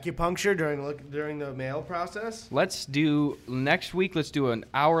 Acupuncture during the mail process. Let's do, next week, let's do an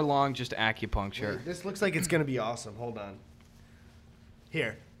hour-long just acupuncture. Wait, this looks like it's gonna be awesome. Hold on.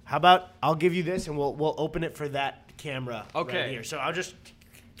 Here, how about I'll give you this and we'll open it for that camera. Okay. Right here. So I'll just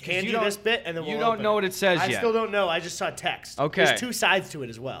hand you don't- this bit and then we'll. you don't open know it. what it says I yet. still don't know. I just saw text. Okay. There's two sides to it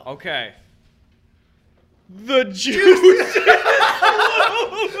as well. Okay. The juice. Look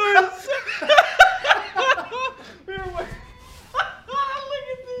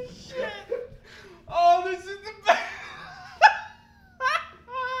at this shit. Oh, this is the best.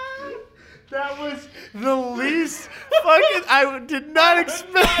 That was the least fucking. I did not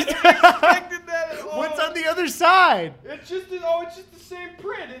expect. Expected that at all. What's on the other side? It's just the same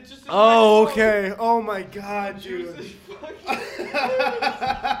print. It's just. Oh, okay. Oh my god, Juice dude. is fucking.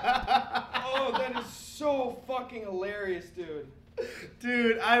 Oh, that is so fucking hilarious, dude.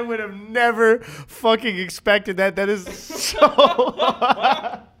 Dude, I would have never fucking expected that. That is so.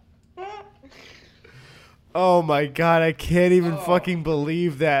 Oh my god, I can't even fucking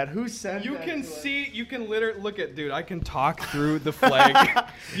believe that. Who sent You that can to us? see, you can literally look at, dude. I can talk through the flag.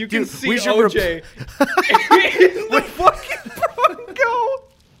 You can Dude, see we should OJ. in the fucking Bronco.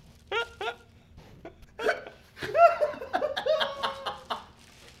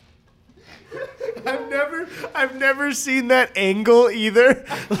 I've never seen that angle either.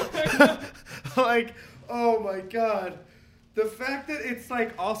 Like, oh my god. The fact that it's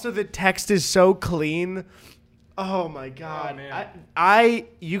like also the text is so clean. Oh my god. Oh, man.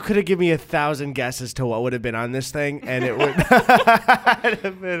 You could have given me 1,000 guesses to what would have been on this thing and it would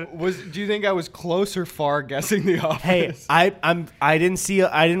have been. Do you think I was close or far guessing The Office? Hey, I didn't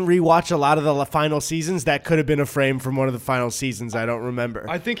rewatch a lot of the final seasons. That could have been a frame from one of the final seasons. I don't remember.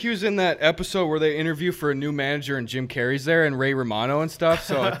 I think he was in that episode where they interview for a new manager and Jim Carrey's there and Ray Romano and stuff.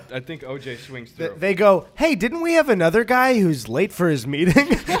 So I think OJ swings through. They go, hey, didn't we have another guy who's late for his meeting?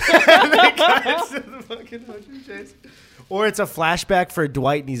 And they cut to the fucking OJ chase. Or it's a flashback for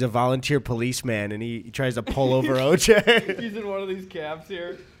Dwight and he's a volunteer policeman and he tries to pull over OJ. He's in one of these cabs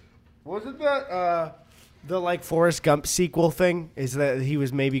here. Wasn't that the like Forrest Gump sequel thing? Is that he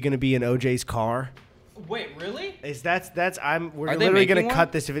was maybe going to be in OJ's car? Wait, really? We're Are they literally going making to one?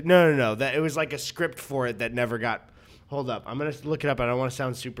 cut this if it no. That it was like a script for it that never got. Hold up. I'm going to look it up. I don't want to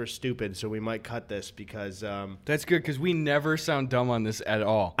sound super stupid, so we might cut this because That's good because we never sound dumb on this at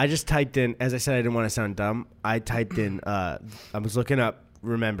all. I just typed in, as I said, I didn't want to sound dumb. I typed in, I was looking up,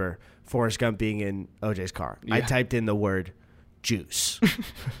 remember, Forrest Gump being in OJ's car. I Yeah. typed in the word juice.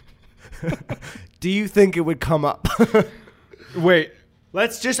 Do you think it would come up? Wait. I'll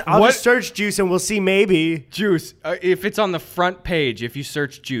What? just search juice and we'll see maybe. Juice. If it's on the front page, if you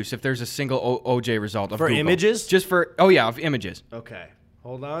search juice, if there's a single OJ result of For Google. images? Just for, of images. Okay.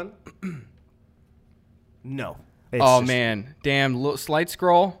 Hold on. No. Man. Damn. Slight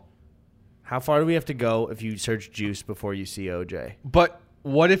scroll. How far do we have to go if you search juice before you see OJ? But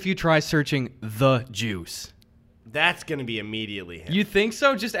what if you try searching the juice? That's going to be immediately him. You think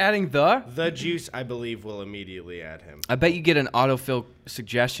so? Just adding the? The juice, I believe, will immediately add him. I bet you get an autofill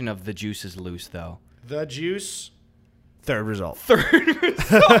suggestion of the juice is loose, though. The juice, third result.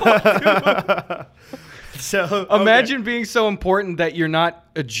 So Imagine being so important that you're not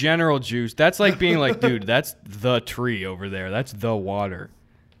a general juice. That's like being like, dude, that's the tree over there. That's the water.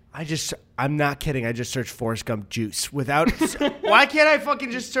 I'm not kidding. I just searched Forrest Gump juice without. Why can't I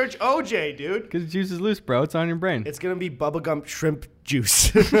fucking just search OJ, dude? Because juice is loose, bro. It's on your brain. It's gonna be bubblegum shrimp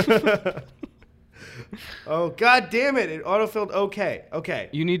juice. Oh, god damn it! It autofilled. Okay.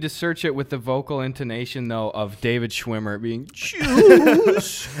 You need to search it with the vocal intonation, though, of David Schwimmer being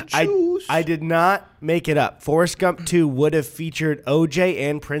juice. I did not make it up. Forrest Gump 2 would have featured OJ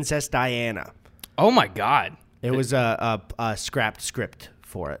and Princess Diana. Oh my God! It was a scrapped script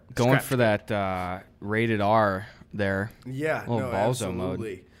for it. Going Scrapped for that rated R there. Yeah, Little no, balzo mode.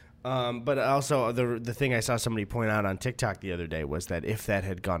 absolutely. But also the thing I saw somebody point out on TikTok the other day was that if that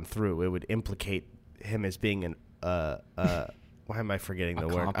had gone through, it would implicate him as being an why am I forgetting the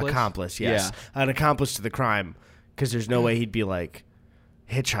word? Accomplice, yes. Yeah. An accomplice to the crime, because there's no way he'd be like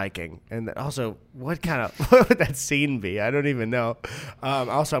hitchhiking. And then also, what would that scene be? I don't even know.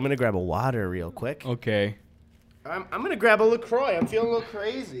 Also, I'm gonna grab a water real quick. Okay. I'm gonna grab a LaCroix. I'm feeling a little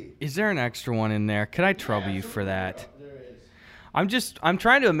crazy. Is there an extra one in there? Could I trouble you for that? There is. I'm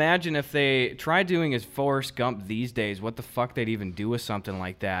trying to imagine if they try doing as Forrest Gump these days, what the fuck they'd even do with something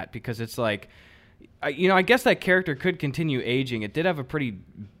like that. Because it's like, I guess that character could continue aging. It did have a pretty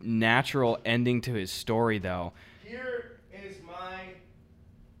natural ending to his story, though. Here is my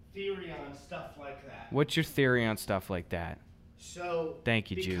theory on stuff like that. What's your theory on stuff like that? So,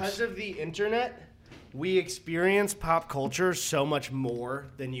 Thank you, Juice. Because of the internet, we experience pop culture so much more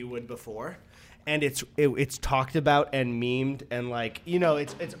than you would before. And it's talked about and memed and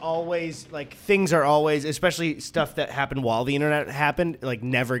it's always like things are always, especially stuff that happened while the internet happened, like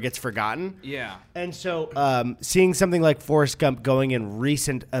never gets forgotten. Yeah. And so seeing something like Forrest Gump going in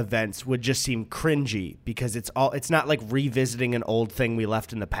recent events would just seem cringy because it's not like revisiting an old thing we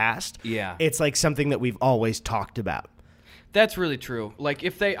left in the past. Yeah. It's like something that we've always talked about. That's really true. Like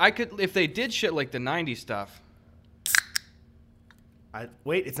if they did shit like the 90s stuff.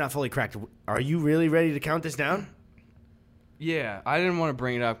 Wait, it's not fully cracked. Are you really ready to count this down? Yeah, I didn't want to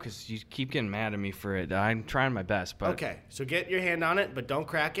bring it up because you keep getting mad at me for it. I'm trying my best, but Okay, so get your hand on it, but don't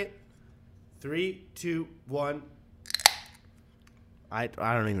crack it. 3, 2, 1. I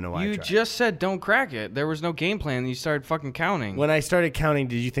don't even know why you I tried. just said don't crack it. There was no game plan. And you started fucking counting. When I started counting,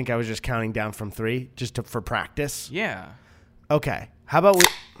 did you think I was just counting down from 3 for practice? Yeah. Okay. How about we...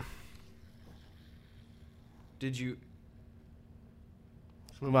 Did you?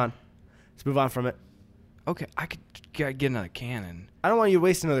 Let's move on. Let's move on from it. Okay, I could get another cannon. I don't want you to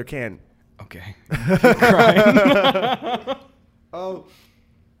waste another can. Okay. Oh.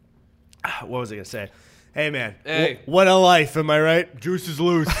 What was I going to say? Hey, man. Hey. What a life, am I right? Juice is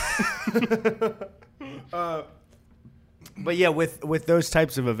loose. But yeah, with those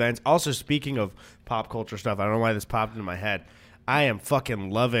types of events, also speaking of pop culture stuff, I don't know why this popped into my head. I am fucking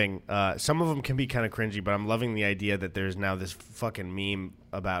loving, some of them can be kind of cringy, but I'm loving the idea that there's now this fucking meme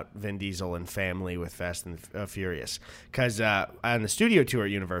about Vin Diesel and family with Fast and Furious. Because on the studio tour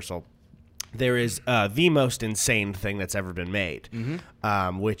at Universal, there is the most insane thing that's ever been made,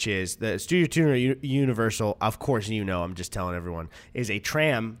 which is the studio tour at Universal, of course you know, I'm just telling everyone, is a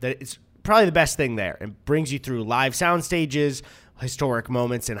tram that is probably the best thing there. It brings you through live sound stages, historic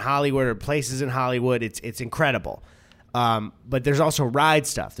moments in Hollywood or places in Hollywood. It's incredible. But there's also ride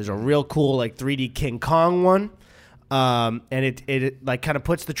stuff. There's a real cool 3D King Kong one. And it like kind of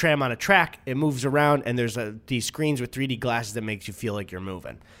puts the tram on a track. It moves around, and there's these screens with 3D glasses that makes you feel like you're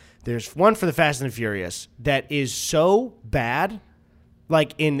moving. There's one for the Fast and the Furious that is so bad,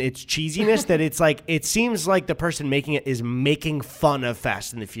 like in its cheesiness, that it's like it seems like the person making it is making fun of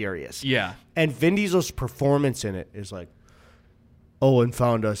Fast and the Furious. Yeah. And Vin Diesel's performance in it is like, Owen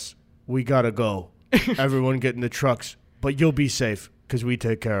found us. We gotta go. Everyone get in the trucks, but you'll be safe because we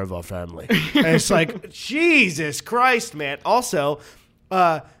take care of our family. And it's like, Jesus Christ, man. Also,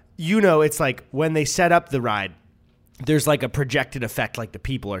 it's like when they set up the ride, there's like a projected effect, like the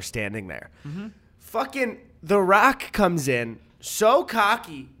people are standing there. Fucking The Rock comes in so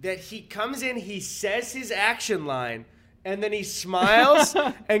cocky that he comes in, he says his action line, and then he smiles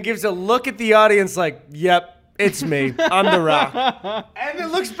and gives a look at the audience like, yep, it's me. I'm The Rock. And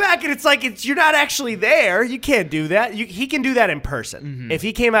then looks back and it's like, you're not actually there. You can't do that. He can do that in person. If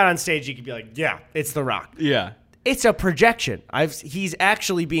he came out on stage, he could be like, yeah, it's The Rock. Yeah. It's a projection. He's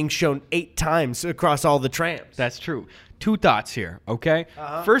actually being shown 8 times across all the trams. That's true. 2 thoughts here, okay?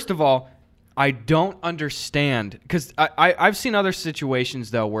 First of all, I don't understand, because I've seen other situations,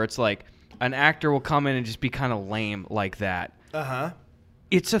 though, where it's like an actor will come in and just be kind of lame like that.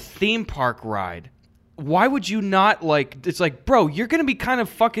 It's a theme park ride. Why would you not, like, it's like, bro, you're going to be kind of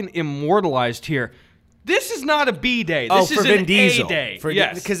fucking immortalized here. This is not a B day. This is Vin an Diesel. A day.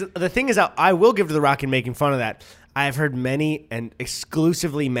 Yes. Because the thing is, I will give to The Rock in making fun of that. I've heard many and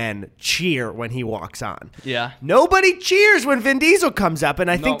exclusively men cheer when he walks on. Yeah. Nobody cheers when Vin Diesel comes up, and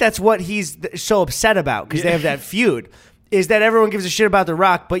I think that's what he's so upset about, because they have that feud, is that everyone gives a shit about The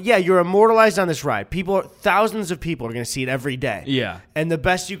Rock, but yeah, you're immortalized on this ride. Thousands of people are going to see it every day. Yeah. And the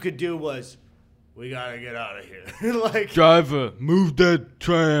best you could do was, we got to get out of here. Like, driver, move that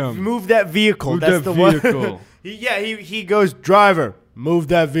tram. Move that vehicle. That's the one. He goes, driver, move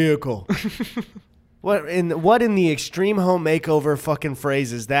that vehicle. What in the Extreme Home Makeover fucking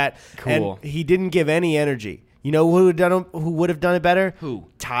phrase is that? Cool. And he didn't give any energy. You know who would have done it better? Who?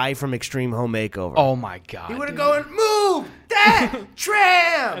 Ty from Extreme Home Makeover. Oh my god. He would have gone, move that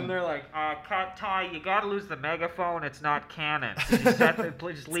tram. And they're like, Ty, you gotta lose the megaphone. It's not canon.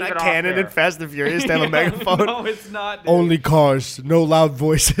 Please leave it off canon there. in Fast and Furious to have a megaphone. No, it's not. Dude. Only cars, no loud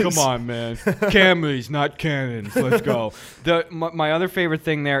voices. Come on, man. Camrys, not cannons. Let's go. My other favorite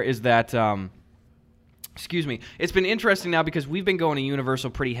thing there is that. Excuse me. It's been interesting now because we've been going to Universal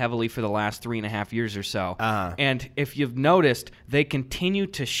pretty heavily for the last 3.5 years or so. And if you've noticed, they continue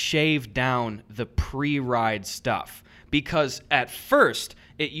to shave down the pre-ride stuff. Because at first,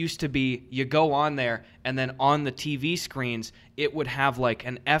 it used to be you go on there and then on the TV screens, it would have like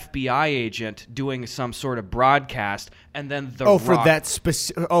an FBI agent doing some sort of broadcast, and then the for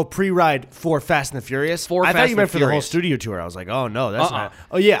that pre-ride for Fast and the Furious? I thought you meant for the whole studio tour. I was like, oh, no, that's not.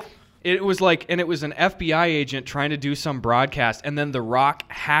 Oh, yeah. It was like, and it was an FBI agent trying to do some broadcast, and then The Rock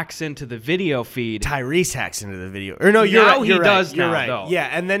hacks into the video feed. Tyrese hacks into the video. Or no, you're right. He does now, though. Yeah,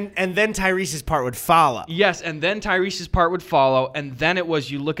 and then Tyrese's part would follow. Yes, and then Tyrese's part would follow, and then it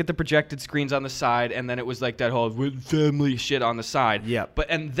was you look at the projected screens on the side, and then it was like that whole family shit on the side. Yep.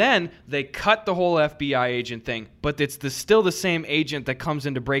 And then they cut the whole FBI agent thing, but it's still the same agent that comes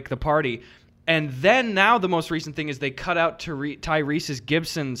in to break the party. And then now the most recent thing is they cut out Tyrese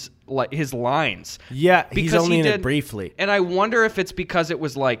Gibson's his lines. Yeah, he's only in it briefly. And I wonder if it's because it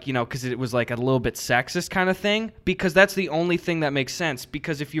was like, because it was like a little bit sexist kind of thing. Because that's the only thing that makes sense.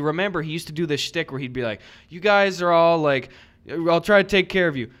 Because if you remember, he used to do this shtick where he'd be like, you guys are all like, I'll try to take care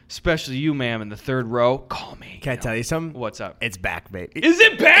of you, especially you, ma'am, in the third row. Call me. Can I tell you something? What's up? It's back, baby. Is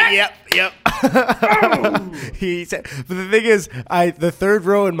it back? Yep. Oh. He said, but the thing is, the third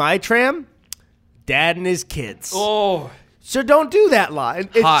row in my tram, Dad and his kids. Oh. So don't do that line.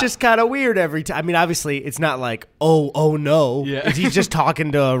 It's Hot. just kind of weird every time. I mean, obviously, it's not like, oh no. Yeah. He's just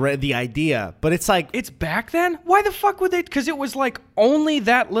talking to the idea. But it's like... It's back then? Why the fuck would they... Because it was like only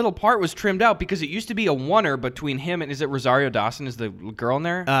that little part was trimmed out because it used to be a oneer between him and... Is it Rosario Dawson is the girl in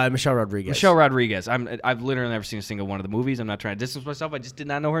there? Michelle Rodriguez. Michelle Rodriguez. I've literally never seen a single one of the movies. I'm not trying to distance myself. I just did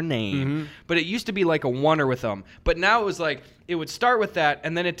not know her name. Mm-hmm. But it used to be like a oneer with them. But now it was like... It would start with that,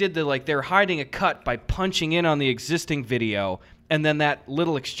 and then it did the, like, they're hiding a cut by punching in on the existing video, and then that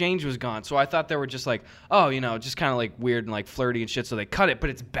little exchange was gone. So I thought they were just like, just kind of like weird and like flirty and shit, so they cut it, but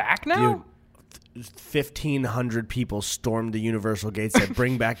it's back now? Dude, 1,500 people stormed the Universal Gates said,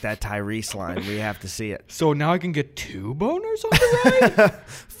 bring back that Tyrese line. We have to see it. So now I can get 2 boners on the ride?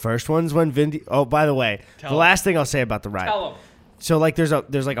 First one's when Vin... Oh, by the way, last thing I'll say about the ride. Tell them. So, like, there's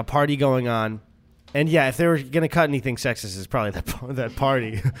like a party going on. And yeah, if they were going to cut anything sexist, it's probably that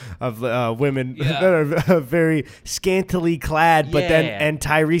party of women that are very scantily clad. But then, and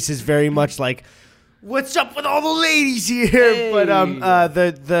Tyrese is very much like, "What's up with all the ladies here?" Hey. But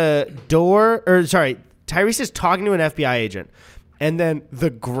Tyrese is talking to an FBI agent, and then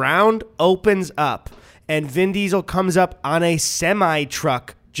the ground opens up, and Vin Diesel comes up on a semi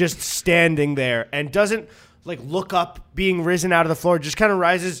truck, just standing there, and doesn't. Like, look up, being risen out of the floor, just kind of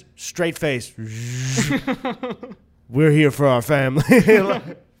rises, straight face. We're here for our family.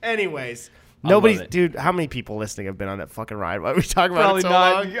 Anyways, Nobody's, love it. dude. How many people listening have been on that fucking ride? Why are we talking about Probably it so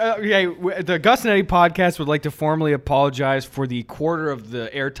not. long? Okay, the Gus and Eddy podcast would like to formally apologize for the quarter of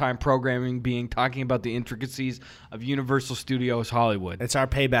the airtime programming being talking about the intricacies of Universal Studios Hollywood. It's our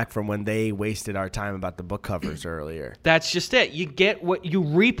payback from when they wasted our time about the book covers earlier. That's just it. You get what you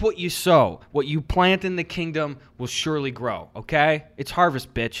reap, what you sow. What you plant in the kingdom will surely grow. Okay, it's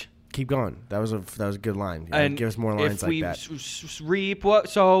harvest, bitch. Keep going. That was a good line. And give us more lines if like we that. Reap what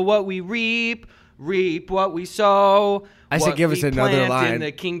sow what we reap what we sow. I said what give us we another plant line. in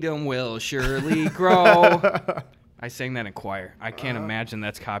the kingdom will surely grow. I sang that in choir. I can't imagine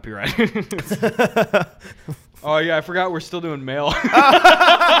that's copyrighted. Oh yeah, I forgot we're still doing mail.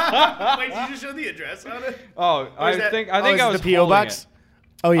 Wait, did you show the address on it? Oh, I think I was the PO holding box. it.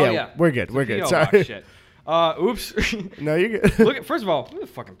 Oh yeah, yeah. we're good. It's We're a good. PO Sorry. box shit. Oops. No, you're good. Look at first of all, look at the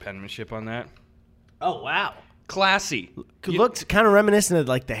fucking penmanship on that. Oh wow. Classy. Looks kind of reminiscent of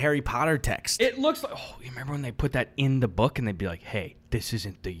like the Harry Potter text. It looks like. Oh, you remember when they put that in the book and they'd be like, "Hey, this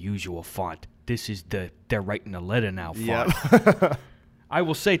isn't the usual font. This is they're writing a letter now font." Yep. I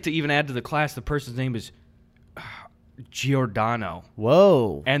will say to even add to the class, the person's name is Giordano,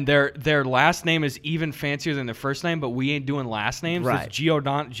 Whoa. and their last name is even fancier than their first name. But we ain't doing last names. Right. It's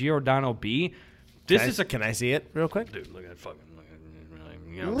Giordano B. Can I see it real quick? Dude. Look at fucking.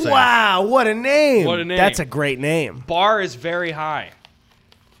 You know what I'm saying? Wow, what a name. What a name. That's a great name. Bar is very high.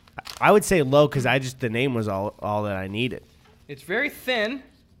 I would say low because the name was all that I needed. It's very thin.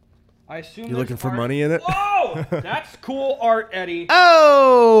 I assume You there's looking for art. money in it? Whoa! That's cool art, Eddy.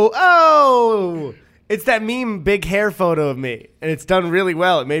 Oh! It's that meme big hair photo of me. And it's done really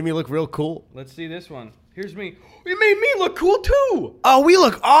well. It made me look real cool. Let's see this one. Here's me. It made me look cool too. Oh, we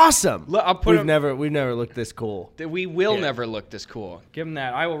look awesome. Look, I'll put we've him- never looked this cool. We will Yeah. never look this cool. Give him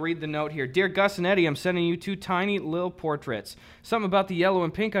that. I will read the note here. Dear Gus and Eddy, I'm sending you 2 tiny little portraits. Something about the yellow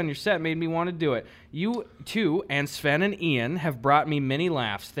and pink on your set made me want to do it. You two and Sven and Ian have brought me many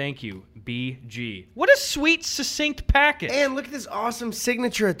laughs. Thank you, BG. What a sweet, succinct package. And look at this awesome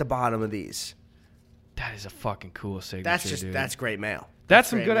signature at the bottom of these. That is a fucking cool signature, dude. That's great mail. That's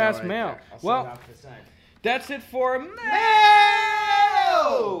some great good-ass right mail. there. I'll send Well, it off to the side. that's it for mail.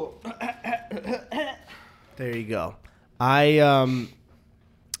 There you go. I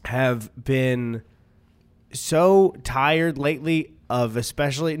have been so tired lately of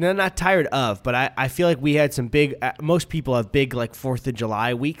not tired of, but I feel like we had some big, most people have big like 4th of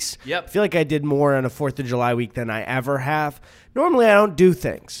July weeks. Yep. I feel like I did more on a 4th of July week than I ever have. Normally I don't do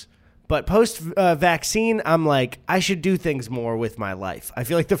things. But post-vaccine, I'm like, I should do things more with my life. I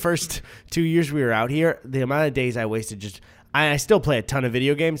feel like the first 2 years we were out here, the amount of days I wasted I still play a ton of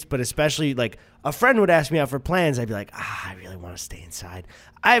video games, but especially like a friend would ask me out for plans. I'd be like, I really want to stay inside.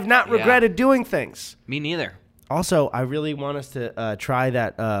 I have not regretted doing things. Me neither. Also, I really want us to try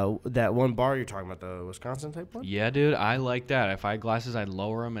that one bar you're talking about, the Wisconsin type one. Yeah, dude, I like that. If I had glasses, I'd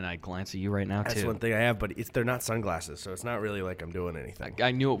lower them and I'd glance at you right now, That's too. one thing I have, but they're not sunglasses, so it's not really like I'm doing anything.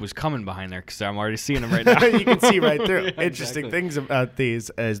 I knew it was coming behind there because I'm already seeing them right now. You can see right through. Yeah, Interesting exactly. things about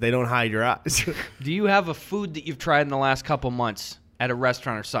these is they don't hide your eyes. Do you have a food that you've tried in the last couple months at a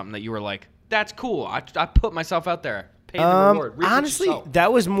restaurant or something that you were like, that's cool. I put myself out there. Paid the reward. Reap it Honestly, yourself.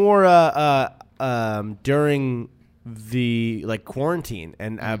 that was more during the like quarantine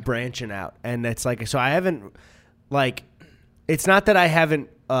and branching out, and it's like so I haven't like it's not that I haven't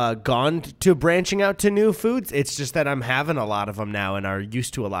gone to branching out to new foods. It's just that I'm having a lot of them now and are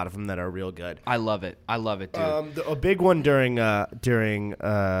used to a lot of them that are real good. I love it. I love it, dude. A big one during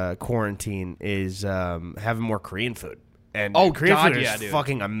quarantine is having more Korean food. And Oh, Korean God, food yeah, is dude.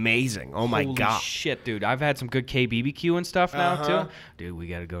 fucking amazing. Oh my Holy god. shit, dude. I've had some good KBBQ and stuff now, Uh-huh. too. Dude, we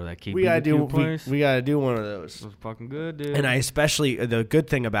got to go to that KBBQ We gotta place. we gotta do one of those. It was fucking good, dude. And I especially the good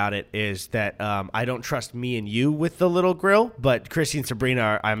thing about it is that I don't trust me and you with the little grill, but Chrissy and Sabrina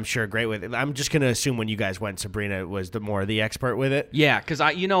are, I'm sure, great with it. I'm just gonna assume when you guys went, Sabrina was the expert with it. Yeah, because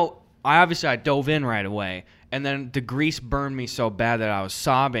I dove in right away, and then the grease burned me so bad that I was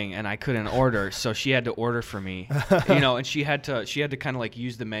sobbing and I couldn't order, so she had to order for me, and she had to kind of like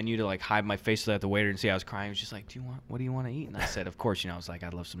use the menu to like hide my face so that the waiter didn't see I was crying. She was just like, what do you want to eat? And I said, of course, I was like,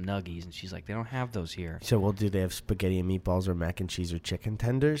 I'd love some nuggies, and she's like, they don't have those here. So, well, do they have spaghetti and meatballs or mac and cheese or chicken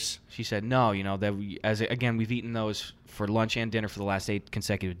tenders? She said, no, we've eaten those for lunch and dinner for the last 8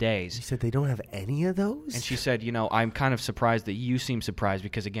 consecutive days. She said they don't have any of those? And she said, I'm kind of surprised that you seem surprised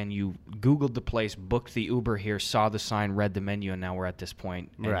because, again, you Googled the place, booked the Uber here, saw the sign, read the menu, and now we're at this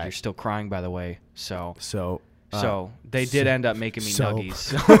point. And Right. you're still crying, by the way. So they did so- end up making me so-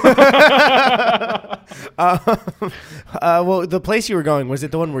 nuggies. Well, the place you were going, was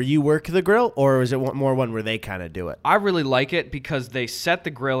it the one where you work the grill, or was it more one where they kind of do it? I really like it because they set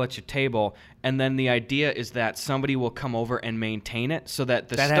the grill at your table, and then the idea is that somebody will come over and maintain it so that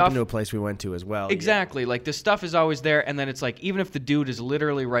the That stuff happened to a place we went to as well. exactly like the stuff is always there, and then it's like even if the dude is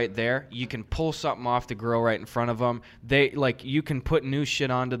literally right there, you can pull something off the grill right in front of them. They like you can put new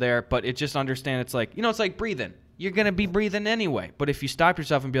shit onto there, but it just understand it's like it's like breathing. You're gonna be breathing anyway, but if you stop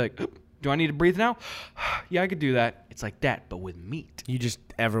yourself and be like, do I need to breathe now? Yeah, I could do that. It's like that, but with meat.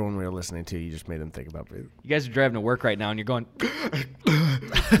 Everyone we were listening to, you just made them think about breathing. You guys are driving to work right now, and you're going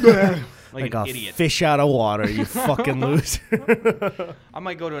like an a idiot. Fish out of water, you fucking loser. I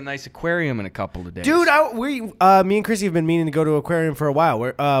might go to a nice aquarium in a couple of days. Dude, me and Chrissy have been meaning to go to an aquarium for a while.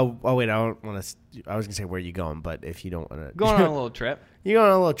 Wait, I don't want to. I was gonna say where you going, but if you don't want to, Going on a little trip. You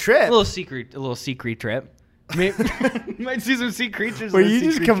going on a little trip? A little secret trip. You might see some sea creatures. Were you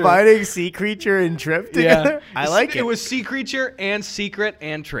just combining sea creature and trip together? Yeah. I like it. It was sea creature and secret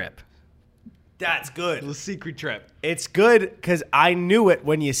and trip. That's good. The secret trip. It's good because I knew it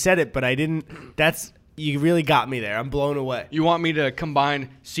when you said it, but I didn't. You really got me there. I'm blown away. You want me to combine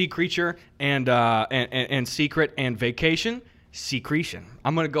sea creature and secret and vacation? Secretion.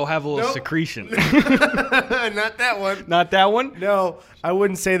 I'm going to go have a little secretion. Not that one. Not that one? No, I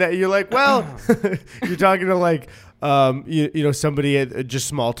wouldn't say that. You're like, well, you're talking to like, somebody at just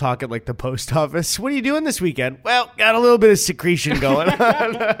small talk at like the post office. What are you doing this weekend? Well, got a little bit of secretion going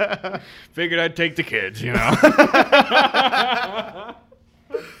on. Figured I'd take the kids,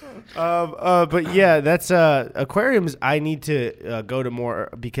 But yeah, that's aquariums. I need to go to more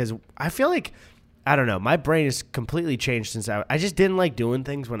because I feel like, I don't know, my brain has completely changed since I just didn't like doing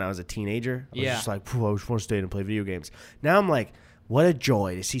things when I was a teenager. I was just like, I just want to stay and play video games. Now I'm like, what a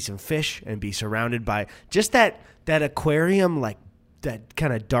joy to see some fish and be surrounded by just that aquarium, like that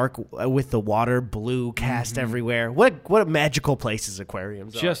kind of dark with the water blue cast everywhere. What a magical places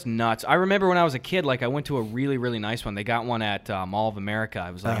aquariums are. Just nuts. I remember when I was a kid, like I went to a really, really nice one. They got one at Mall of America.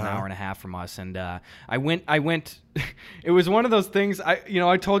 It was like an hour and a half from us. And I went it was one of those things.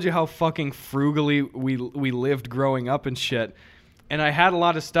 I told you how fucking frugally we lived growing up and shit. And I had a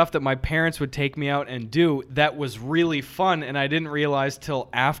lot of stuff that my parents would take me out and do that was really fun, and I didn't realize till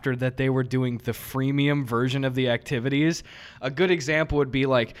after that they were doing the freemium version of the activities. A good example would be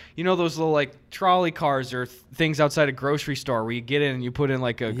like, those little like trolley cars or things outside a grocery store where you get in and you put in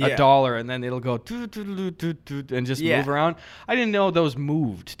like a $1 and then it'll go toot, toot, toot, toot, toot, and just move around. I didn't know those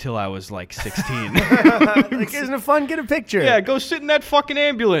moved till I was like 16. Like, isn't it fun? Get a picture. Yeah, go sit in that fucking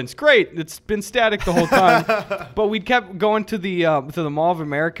ambulance. Great. It's been static the whole time. But we kept going to the Mall of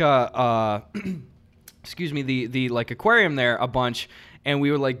America, excuse me, the like aquarium there a bunch, and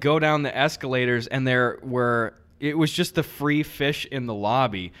we would like go down the escalators, and it was just the free fish in the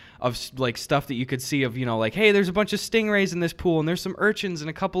lobby of like stuff that you could see of, like, hey, there's a bunch of stingrays in this pool and there's some urchins and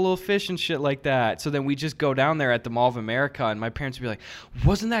a couple little fish and shit like that. So then we just go down there at the Mall of America, and my parents would be like,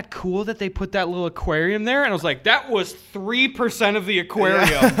 wasn't that cool that they put that little aquarium there? And I was like, that was 3% of the aquarium.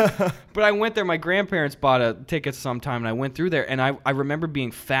 Yeah. But I went there. My grandparents bought a ticket sometime, and I went through there, and I remember being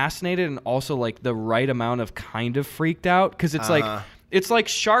fascinated and also like the right amount of kind of freaked out, because it's like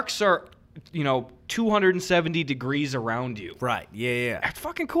sharks are, 270 degrees around you. Right. Yeah. That's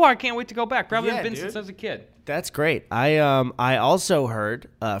fucking cool. I can't wait to go back. Probably haven't been since I was a kid. That's great. I also heard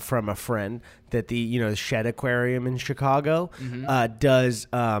from a friend that the Shed Aquarium in Chicago does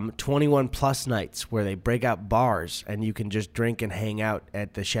 21 plus nights where they break out bars and you can just drink and hang out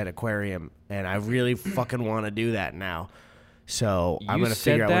at the Shed Aquarium, and I really fucking want to do that now. So I'm going to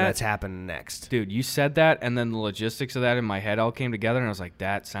figure out when that's happening next. Dude, you said that, and then the logistics of that in my head all came together, and I was like,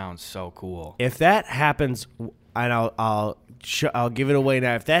 that sounds so cool. If that happens, and I'll give it away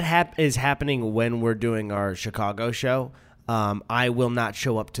now. If that is happening when we're doing our Chicago show, I will not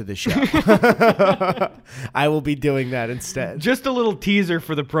show up to the show. I will be doing that instead. Just a little teaser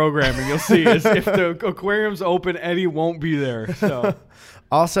for the programming you'll see is if the aquarium's open, Eddy won't be there. So.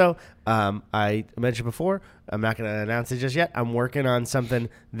 Also, I mentioned before, I'm not going to announce it just yet. I'm working on something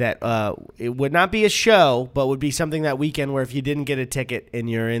that it would not be a show, but would be something that weekend where if you didn't get a ticket and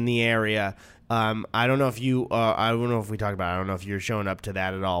you're in the area, I don't know if you, I don't know if we talked about it. I don't know if you're showing up to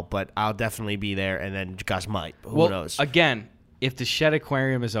that at all, but I'll definitely be there, and then Gus might. Who knows? Again, if the Shed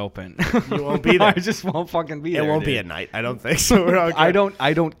Aquarium is open, you won't be there. I just won't fucking be there. It won't be at night. I don't think so. I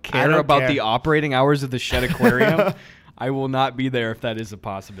don't care about the operating hours of the Shed Aquarium. I will not be there if that is a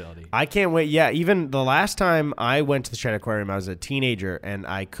possibility. I can't wait. Yeah, even the last time I went to the Shed Aquarium, I was a teenager, and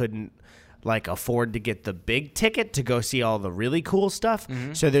I couldn't afford to get the big ticket to go see all the really cool stuff.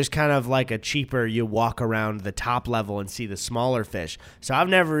 Mm-hmm. So there's kind of like a cheaper, you walk around the top level and see the smaller fish. So I've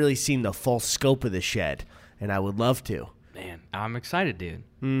never really seen the full scope of the Shed, and I would love to. Man, I'm excited, dude.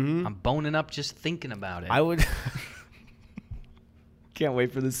 Mm-hmm. I'm boning up just thinking about it. I would... can't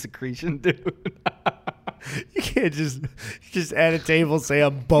wait for the secretion, dude. You can't just at a table say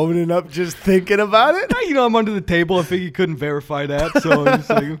I'm boning up just thinking about it. You know, I'm under the table. I think you couldn't verify that, so I'm just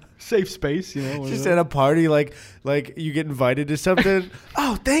like safe space. You know, just at a party, like you get invited to something.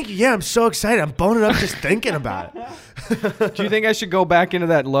 Oh, thank you. Yeah, I'm so excited. I'm boning up just thinking about it. Do you think I should go back into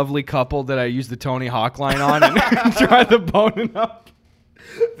that lovely couple that I used the Tony Hawk line on and try the boning up?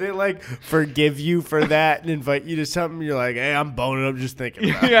 They like forgive you for that and invite you to something. You're like, hey, I'm boning up just thinking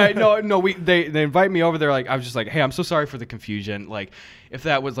about it. Yeah, no. They invite me over. They're like, I was just like, hey, I'm so sorry for the confusion. Like, if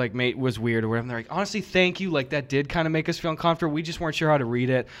that was like was weird or whatever. They're like, honestly, thank you. Like, that did kind of make us feel uncomfortable. We just weren't sure how to read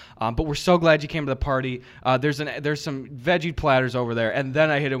it. But we're so glad you came to the party. There's some veggie platters over there. And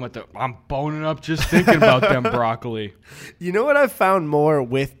then I hit him with I'm boning up just thinking about them broccoli. You know what I've found more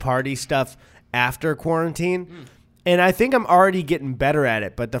with party stuff after quarantine? And I think I'm already getting better at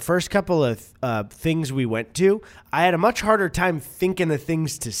it. But the first couple of things we went to, I had a much harder time thinking of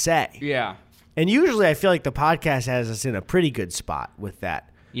things to say. Yeah. And usually I feel like the podcast has us in a pretty good spot with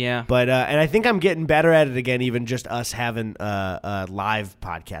that. Yeah. But and I think I'm getting better at it again, even just us having a live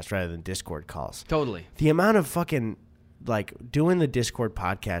podcast rather than Discord calls. Totally. The amount of fucking, like, doing the Discord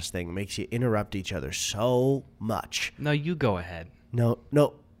podcast thing makes you interrupt each other so much. No, you go ahead. No,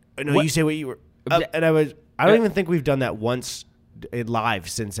 What? you say what you were. I don't even think we've done that once live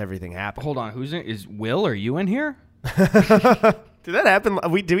since everything happened. Hold on. Who's in? Is Will? Are you in here? Did that happen?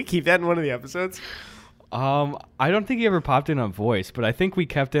 Did we keep that in one of the episodes? I don't think he ever popped in on voice, but I think we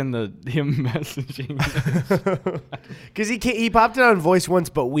kept in him messaging. Because he popped in on voice once,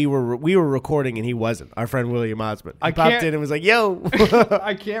 but we were recording and he wasn't. Our friend William Osmond. He popped in and was like, "Yo."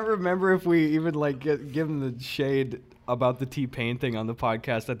 I can't remember if we even give him the shade about the T-Pain thing on the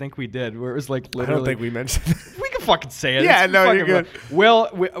podcast. I think we did, where it was like literally. I don't think we mentioned it. We can fucking say it. Yeah, no, you're good. Will,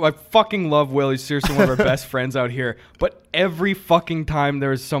 I fucking love Will. He's seriously one of our best friends out here. But every fucking time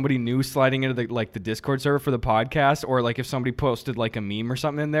there's somebody new sliding into the Discord server for the podcast, or like if somebody posted like a meme or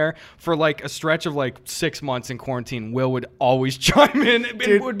something in there, for like a stretch of like 6 months in quarantine, Will would always chime in.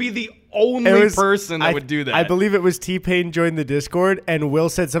 It would be the only person that would do that. I believe it was T-Pain joined the Discord, and Will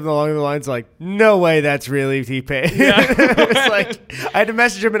said something along the lines like, "No way, that's really T-Pain." Yeah. It was like, I had to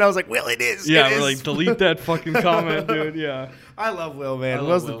message him, and I was like, "Will, it is." Yeah, we're like, delete that fucking comment, dude. Yeah. I love Will, man.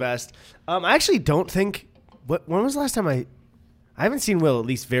 Will's the best. I actually don't think. When was the last time I haven't seen Will, at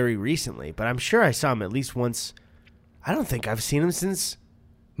least very recently, but I'm sure I saw him at least once. I don't think I've seen him since.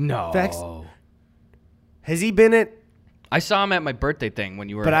 No. Has he been at? I saw him at my birthday thing when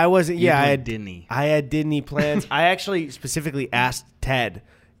you were. But I wasn't. Yeah, I had Disney. I had Disney plans. I actually specifically asked Ted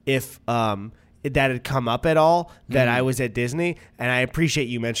if that had come up at all, that I was at Disney, and I appreciate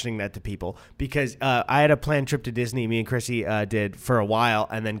you mentioning that to people, because I had a planned trip to Disney. Me and Chrissy did for a while,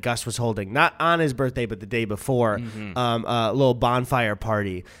 and then Gus was holding, not on his birthday but the day before, a little bonfire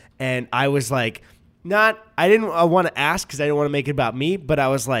party, and I was like, I didn't want to ask because I didn't want to make it about me, but I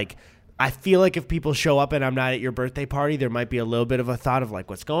was like, I feel like if people show up and I'm not at your birthday party, there might be a little bit of a thought of like,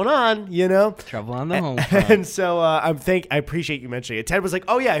 what's going on, you know? Trouble on the home front. And so I appreciate you mentioning it. Ted was like,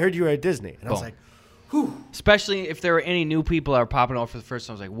 "Oh yeah, I heard you were at Disney," and I was like, "Whew." Especially if there were any new people that were popping off for the first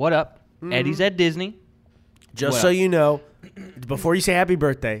time, I was like, "What up? Eddie's at Disney." Just so you know, before you say happy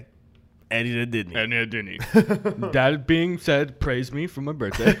birthday, Eddy at Disney. Eddie at Disney. That being said, praise me for my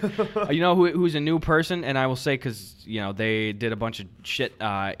birthday. You know who's a new person, and I will say, because they did a bunch of shit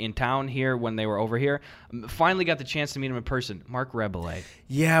in town here when they were over here. Finally got the chance to meet him in person. Mark Rebelay.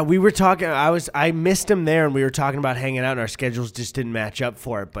 Yeah, we were talking. I missed him there, and we were talking about hanging out, and our schedules just didn't match up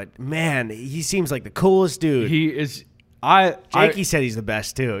for it. But man, he seems like the coolest dude. He is. Jakey said he's the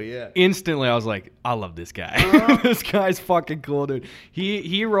best too. Yeah. Instantly, I was like, I love this guy. This guy's fucking cool, dude.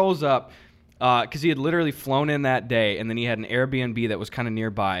 He rolls up because he had literally flown in that day, and then he had an Airbnb that was kind of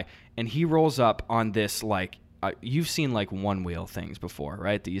nearby, and he rolls up on this like. You've seen like one wheel things before,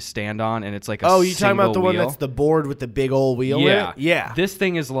 right? That you stand on, and it's like a you talking about the one that's the board with the big old wheel? Yeah, yeah. This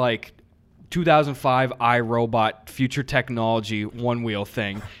thing is like 2005 iRobot future technology one wheel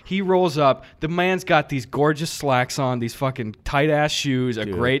thing. He rolls up. The man's got these gorgeous slacks on, these fucking tight ass shoes, a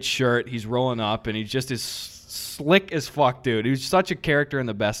great shirt. He's rolling up, and he just is slick as fuck, dude. He's such a character in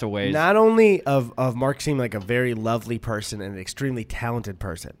the best of ways. Not only of Mark seemed like a very lovely person and an extremely talented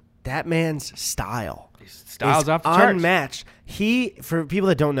person. That man's style. Style's off the charts. Unmatched. For people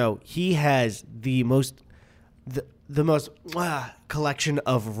that don't know, he has the most collection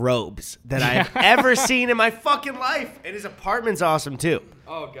of robes that I've ever seen in my fucking life. And his apartment's awesome too.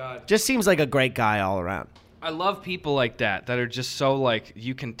 Oh God. Just seems like a great guy all around. I love people like that are just so like,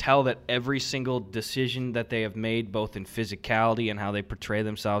 you can tell that every single decision that they have made, both in physicality and how they portray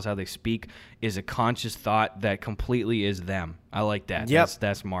themselves, how they speak, is a conscious thought that completely is them. I like that. Yep.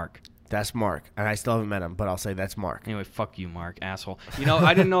 That's Mark. That's Mark. And I still haven't met him, but I'll say that's Mark. Anyway, fuck you, Mark, asshole. You know,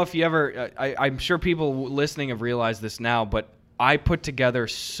 I didn't know if you ever, I'm sure people listening have realized this now, but I put together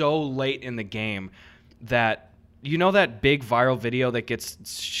so late in the game that, you know that big viral video that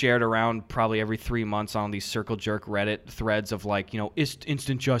gets shared around probably every 3 months on these circle jerk Reddit threads of like, you know,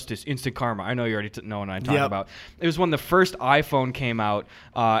 instant justice, instant karma. I know you already know what I'm talking about. It was when the first iPhone came out,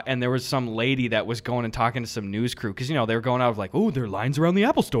 and there was some lady that was going and talking to some news crew because, you know, they were going out of like, oh, there are lines around the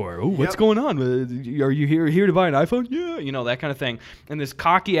Apple Store. Oh, what's going on? Are you here to buy an iPhone? Yeah, you know, that kind of thing. And this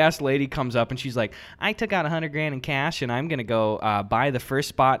cocky ass lady comes up and she's like, I took out $100,000 in cash and I'm gonna go buy the first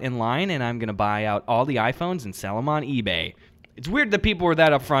spot in line and I'm gonna buy out all the iPhones and sell them on eBay. It's weird that people were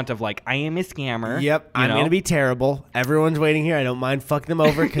that upfront of like, I am a scammer. Yep, I'm going to be terrible. Everyone's waiting here. I don't mind fucking them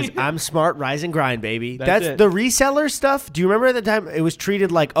over because I'm smart, rise and grind, baby. That's it. The reseller stuff. Do you remember at the time it was treated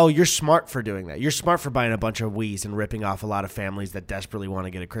like, oh, you're smart for doing that. You're smart for buying a bunch of Wiis and ripping off a lot of families that desperately want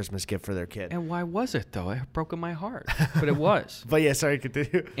to get a Christmas gift for their kid. And why was it, though? It broke my heart. But it was. But yeah, sorry,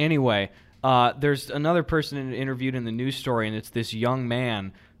 continue. Anyway, there's another person interviewed in the news story, and it's this young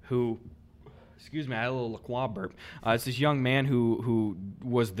man who... Excuse me, I had a little LaCroix burp. It's this young man who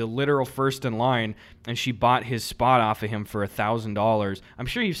was the literal first in line, and she bought his spot off of him for $1,000. I'm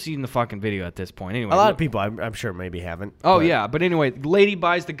sure you've seen the fucking video at this point. Anyway, a lot of people, I'm sure, maybe haven't. Oh, yeah. But anyway, the lady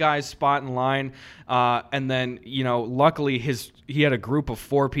buys the guy's spot in line, and then, you know, luckily he had a group of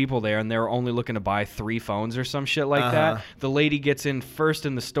 4 people there, and they were only looking to buy 3 phones or some shit like that. The lady gets in first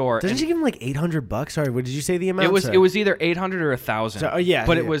in the store. Doesn't she give him like $800? Sorry, what did you say the amount? It was either $800 or $1,000. So, yeah,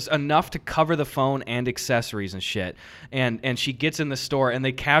 but it was enough to cover the phone and accessories and shit. And she gets in the store, and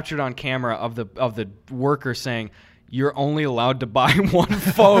they captured on camera of the worker saying, you're only allowed to buy one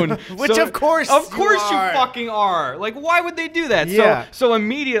phone. Which, of course you fucking are. Like, why would they do that? Yeah. So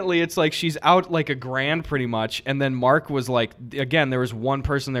immediately it's like she's out like $1,000 pretty much. And then Mark was like, again, there was one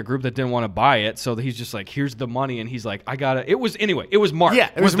person in their group that didn't want to buy it. So he's just like, here's the money. And he's like, it was Mark. Yeah,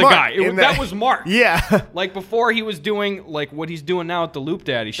 it was the Mark guy. That was Mark. Yeah. Like before he was doing like what he's doing now at the Loop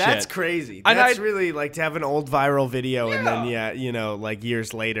Daddy shit. That's crazy. That's really like to have an old viral video and then, you know, like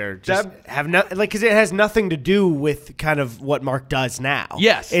years later, just have because it has nothing to do with kind of what Mark does now.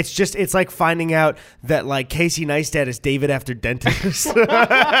 Yes. It's like finding out that like Casey Neistat is David after dentist.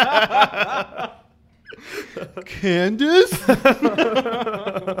 Candace?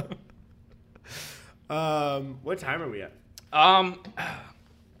 What time are we at? I don't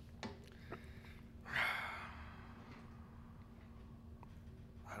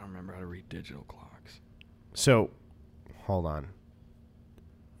remember how to read digital clocks. So, hold on.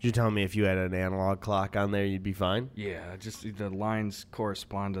 You're telling me if you had an analog clock on there, you'd be fine? Yeah, just the lines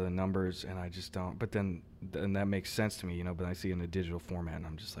correspond to the numbers, and I just don't. But then that makes sense to me, you know. But I see it in a digital format, and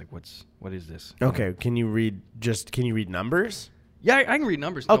I'm just like, what is this? Okay, can you read numbers? Yeah, I can read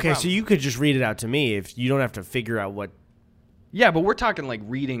numbers. No Okay, problem. so you could just read it out to me if you don't have to figure out what. Yeah, but we're talking like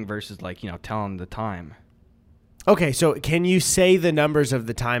reading versus like, you know, telling the time. Okay, so can you say the numbers of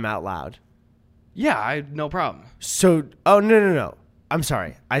the time out loud? Yeah, no problem. So, no. I'm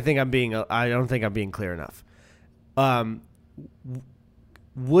sorry. I don't think I'm being clear enough.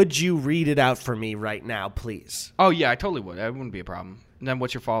 Would you read it out for me right now, please? Oh yeah, I totally would. That wouldn't be a problem. And then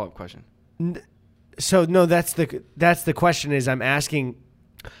what's your follow-up question? So no, that's the question. Is I'm asking.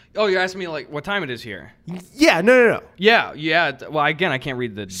 Oh, you're asking me like what time it is here? Yeah, no. Yeah. Well, again, I can't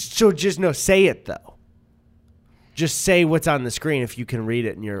read the. So just say it though. Just say what's on the screen if you can read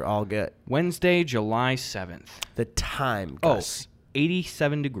it, and you're all good. Wednesday, July 7th. The time, Gus.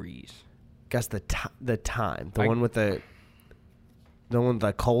 87 degrees. Gus, the time. The one with the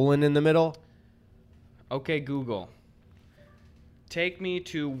colon in the middle. Okay, Google. Take me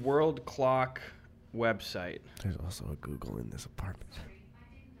to World Clock website. There's also a Google in this apartment.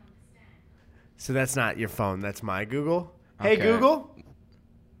 So that's not your phone. That's my Google. Hey, Okay. Google.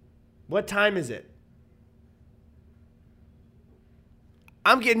 What time is it?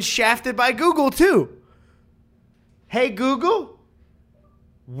 I'm getting shafted by Google, too. Hey, Google.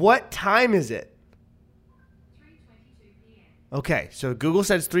 What time is it? 3:22 p.m. Okay, so Google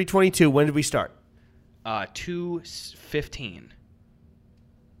says 3:22. When did we start? 2:15.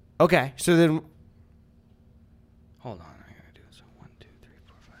 Okay, so then Hold on, I gotta do this. 1, 2, 3,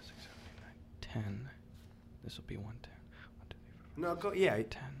 4, 5, 6, 7, 8, 9, 10. This will be 1, 10. 1, 2, 3, 4, no, go. Yeah, 10. 1,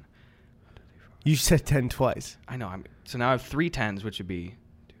 2, 3, 4. you said 10 twice. I know. So now I have 3 10s, which would be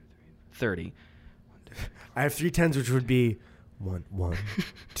 2, 3, 30. 1, 2, 3, 4. I have 3 10s, which would be 1 1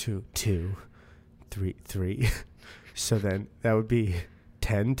 2 2 3. So then that would be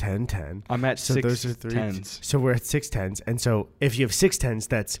 10, 10, 10. I'm at so 6 those are 3 tens. So we're at 6 tens. And so if you have 6 tens,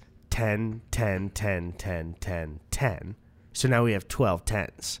 that's 10, 10, 10, 10, 10, 10. So now we have 12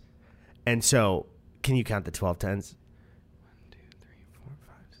 tens. And so can you count the 12 tens? 1, 2, 3, 4,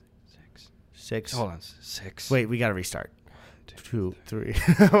 5, 6. 6. Hold on. 6. Wait, we got to restart. 2, 3. Get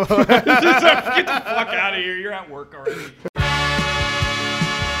the fuck out of here. You're at work already.